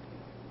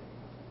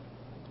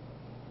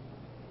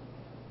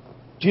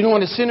 Do you know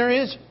what a sinner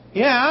is?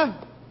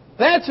 Yeah.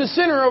 That's a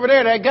sinner over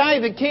there, that guy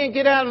that can't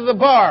get out of the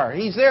bar.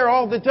 He's there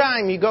all the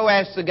time. You go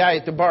ask the guy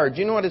at the bar,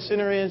 do you know what a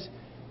sinner is?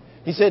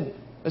 He said,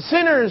 a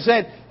sinner is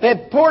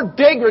that poor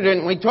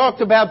degradant. We talked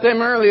about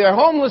them earlier. A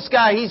homeless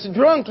guy, he's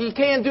drunk, he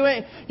can't do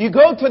it. You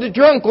go to the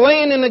drunk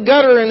laying in the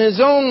gutter in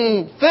his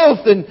own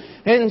filth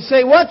and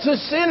say, what's a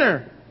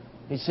sinner?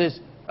 He says,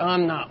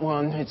 I'm not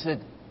one. He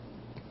said,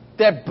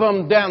 that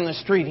bum down the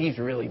street, he's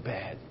really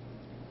bad.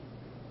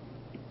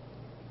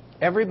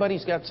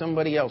 Everybody's got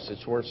somebody else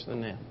that's worse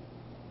than them.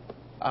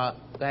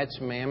 That's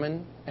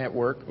mammon at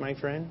work, my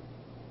friend.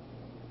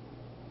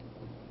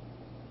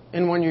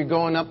 And when you're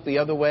going up the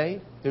other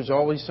way, there's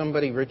always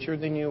somebody richer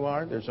than you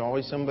are. There's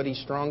always somebody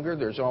stronger.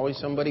 There's always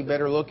somebody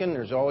better looking.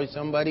 There's always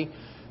somebody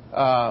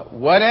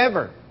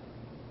whatever.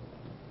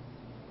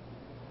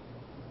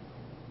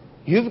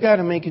 You've got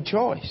to make a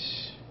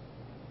choice.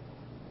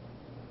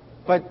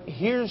 But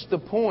here's the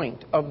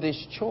point of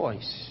this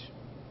choice.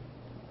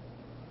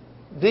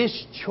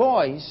 This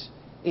choice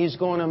is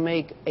going to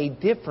make a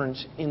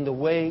difference in the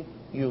way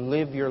you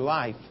live your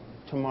life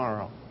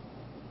tomorrow.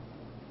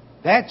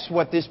 That's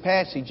what this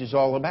passage is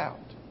all about.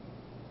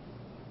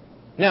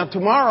 Now,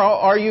 tomorrow,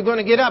 are you going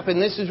to get up? And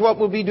this is what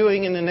we'll be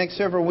doing in the next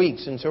several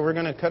weeks. And so we're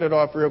going to cut it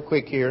off real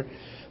quick here.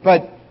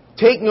 But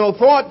take no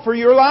thought for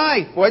your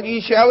life, what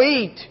ye shall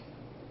eat.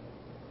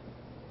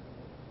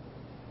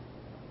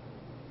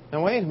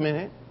 Now, wait a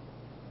minute.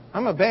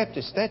 I'm a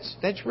Baptist.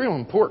 That's real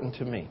important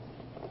to me.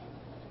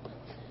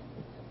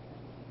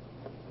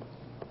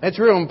 That's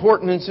real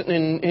important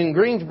in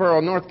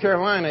Greensboro, North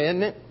Carolina,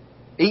 isn't it?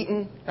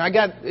 Eaton.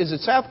 Is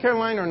it South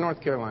Carolina or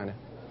North Carolina?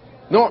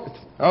 North.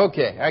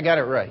 Okay, I got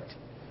it right.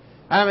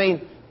 I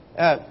mean,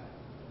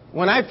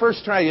 when I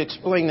first tried to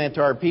explain that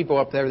to our people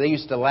up there, they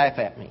used to laugh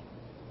at me.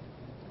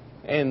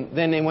 And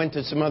then they went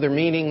to some other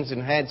meetings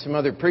and had some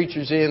other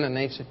preachers in, and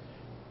they said,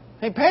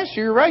 hey,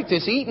 Pastor, you're right.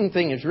 This Eaton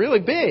thing is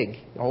really big.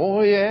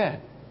 Oh, yeah.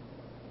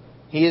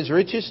 He is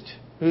richest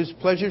whose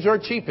pleasures are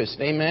cheapest.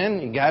 Amen.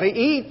 You got to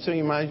eat, so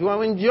you might as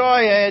well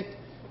enjoy it.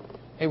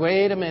 Hey,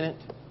 wait a minute.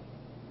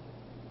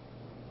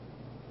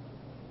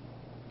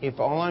 If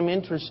all I'm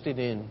interested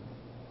in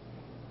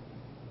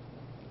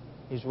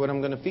is what I'm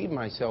going to feed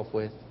myself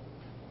with,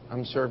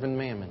 I'm serving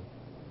mammon.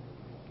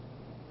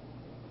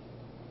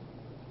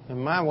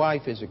 And my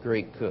wife is a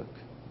great cook.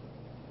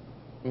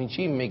 I mean,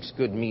 she makes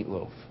good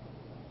meatloaf.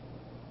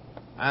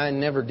 I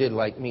never did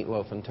like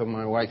meatloaf until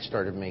my wife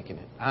started making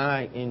it.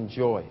 I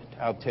enjoy it,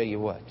 I'll tell you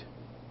what.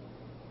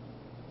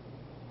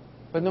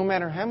 But no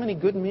matter how many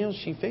good meals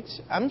she fixes,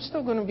 I'm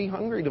still going to be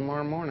hungry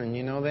tomorrow morning.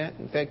 You know that?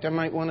 In fact, I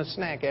might want a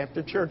snack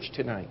after church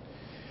tonight.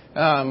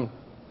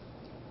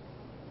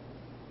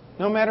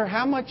 No matter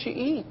how much you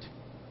eat,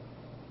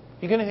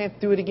 you're going to have to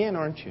do it again,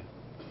 aren't you?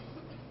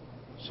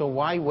 So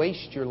why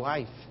waste your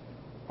life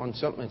on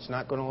something that's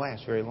not going to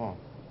last very long?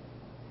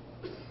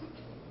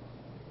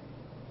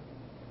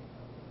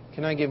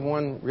 Can I give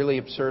one really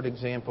absurd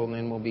example and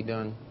then we'll be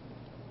done?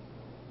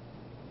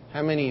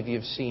 How many of you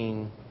have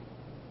seen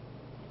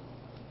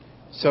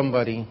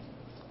somebody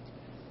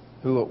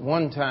who at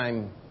one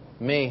time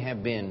may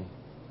have been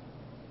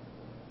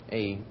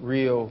a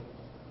real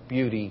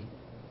beauty,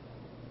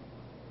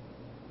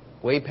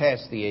 way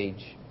past the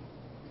age,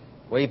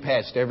 way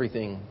past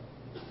everything,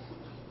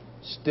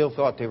 still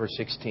thought they were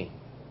 16?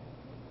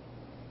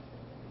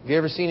 Have you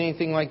ever seen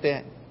anything like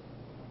that?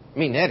 I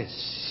mean, that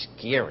is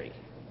scary.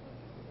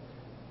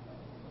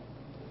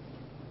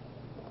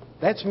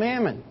 That's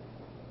mammon.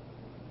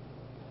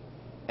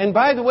 And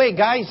by the way,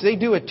 guys, they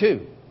do it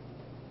too.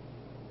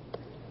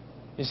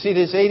 You see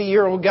this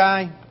 80-year-old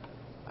guy?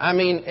 I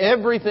mean,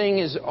 everything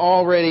is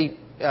already,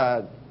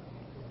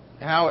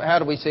 how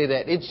do we say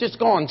that? It's just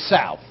gone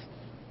south.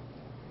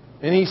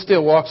 And he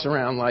still walks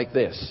around like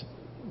this.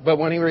 But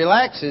when he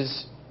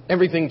relaxes,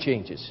 everything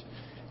changes.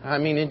 I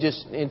mean,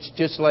 it's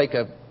just like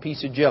a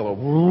piece of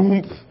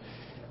Jell-O.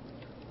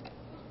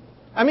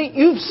 I mean,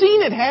 you've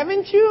seen it,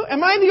 haven't you?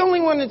 Am I the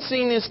only one that's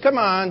seen this? Come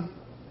on.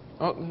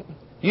 Oh,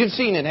 you've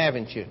seen it,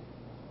 haven't you?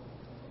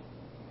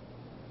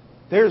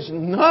 There's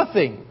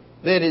nothing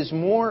that is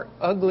more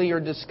ugly or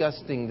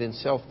disgusting than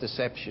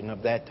self-deception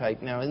of that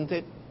type now, isn't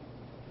it?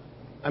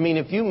 I mean,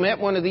 if you met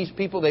one of these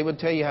people, they would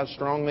tell you how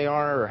strong they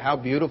are or how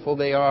beautiful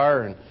they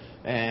are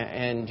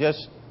and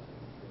just...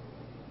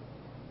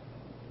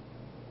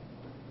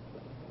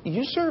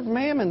 You serve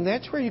mammon,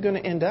 that's where you're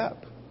going to end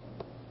up.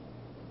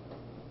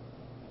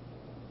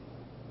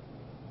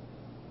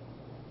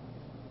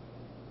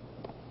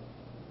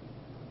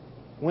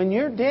 When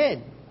you're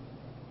dead,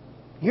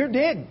 you're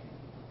dead.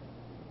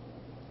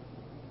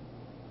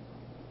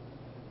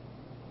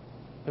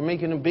 They're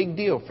making a big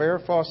deal.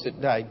 Farrah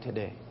Fawcett died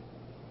today.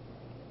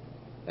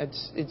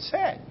 It's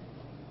sad.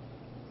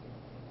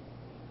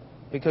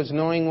 Because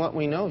knowing what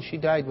we know, she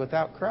died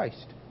without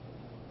Christ.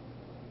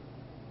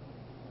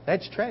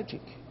 That's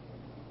tragic.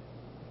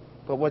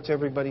 But what's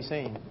everybody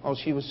saying? Oh,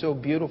 she was so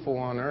beautiful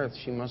on earth,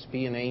 she must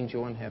be an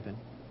angel in heaven.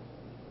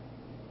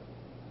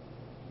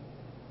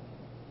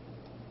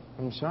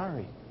 I'm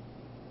sorry.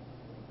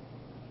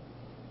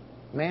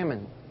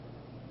 Mammon.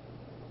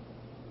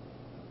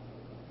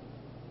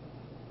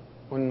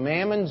 When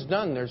mammon's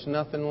done, there's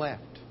nothing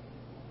left.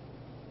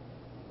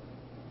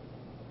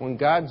 When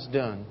God's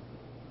done,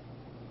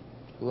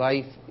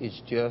 life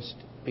is just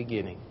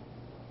beginning.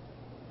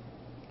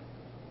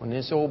 When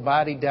this old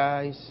body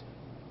dies,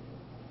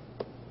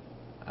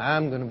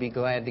 I'm going to be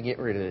glad to get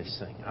rid of this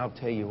thing. I'll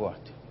tell you what.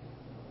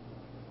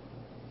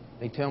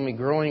 They tell me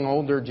growing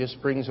older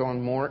just brings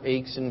on more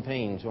aches and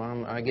pains.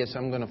 Well, I guess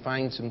I'm going to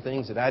find some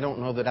things that I don't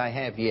know that I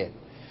have yet.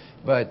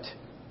 But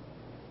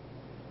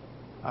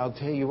I'll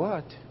tell you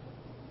what.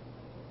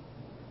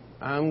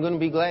 I'm going to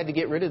be glad to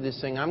get rid of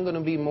this thing. I'm going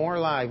to be more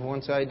alive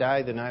once I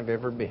die than I've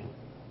ever been.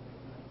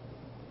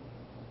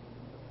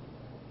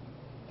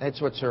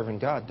 That's what serving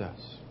God does.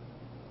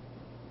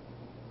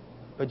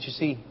 But you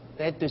see,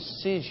 that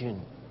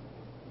decision's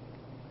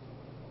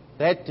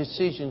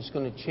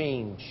going to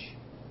change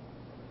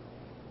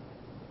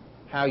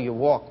how you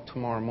walk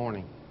tomorrow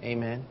morning.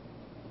 Amen.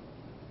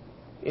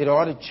 It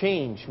ought to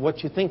change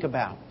what you think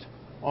about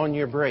on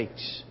your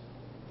breaks.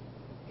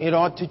 It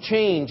ought to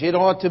change. It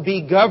ought to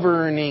be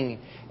governing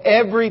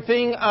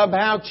everything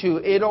about you.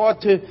 It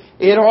ought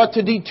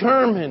to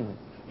determine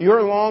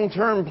your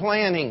long-term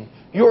planning,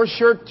 your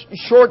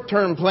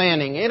short-term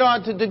planning. It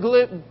ought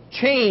to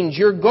change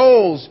your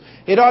goals.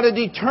 It ought to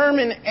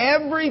determine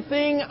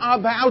everything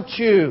about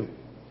you.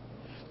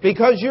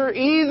 Because you're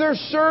either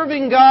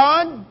serving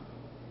God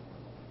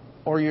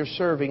or you're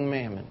serving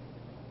mammon.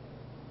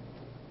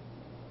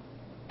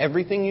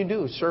 Everything you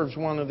do serves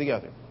one or the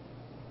other.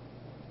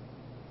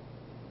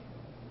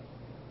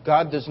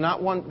 God does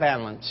not want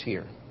balance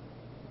here.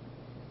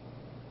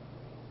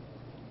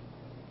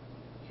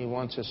 He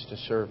wants us to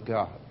serve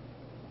God.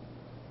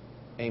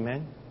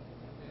 Amen?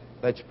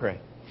 Let's pray.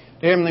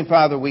 Dear Heavenly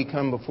Father, we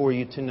come before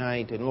you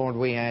tonight, and Lord,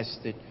 we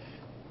ask that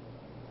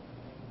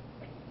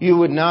you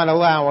would not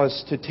allow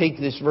us to take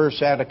this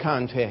verse out of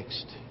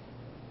context.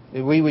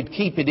 That we would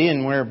keep it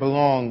in where it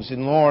belongs.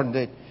 And Lord,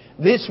 that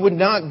this would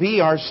not be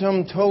our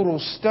sum total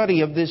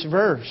study of this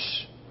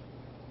verse.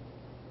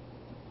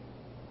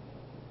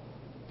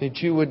 That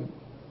you would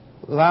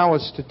allow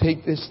us to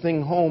take this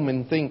thing home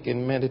and think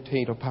and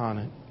meditate upon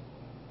it.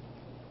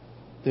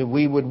 That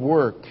we would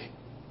work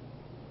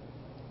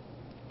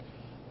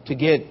to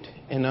get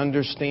an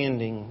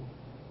understanding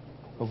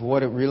of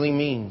what it really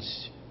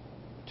means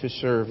to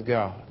serve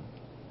God.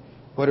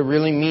 What it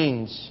really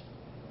means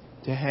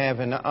to have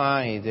an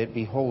eye that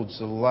beholds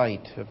the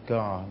light of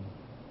God.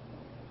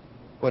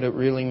 What it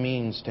really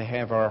means to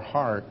have our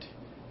heart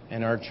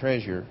and our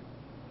treasure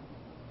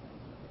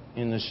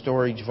in the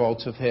storage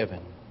vaults of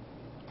heaven.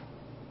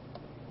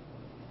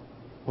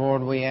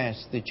 Lord, we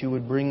ask that You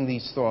would bring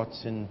these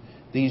thoughts and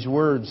these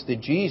words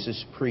that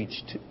Jesus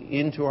preached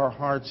into our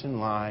hearts and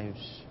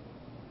lives,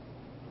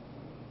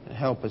 and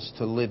help us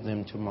to live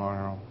them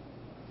tomorrow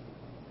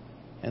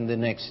and the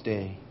next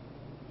day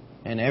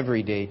and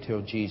every day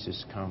till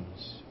Jesus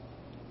comes.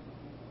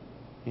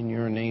 In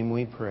Your name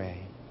we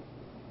pray.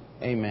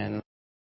 Amen.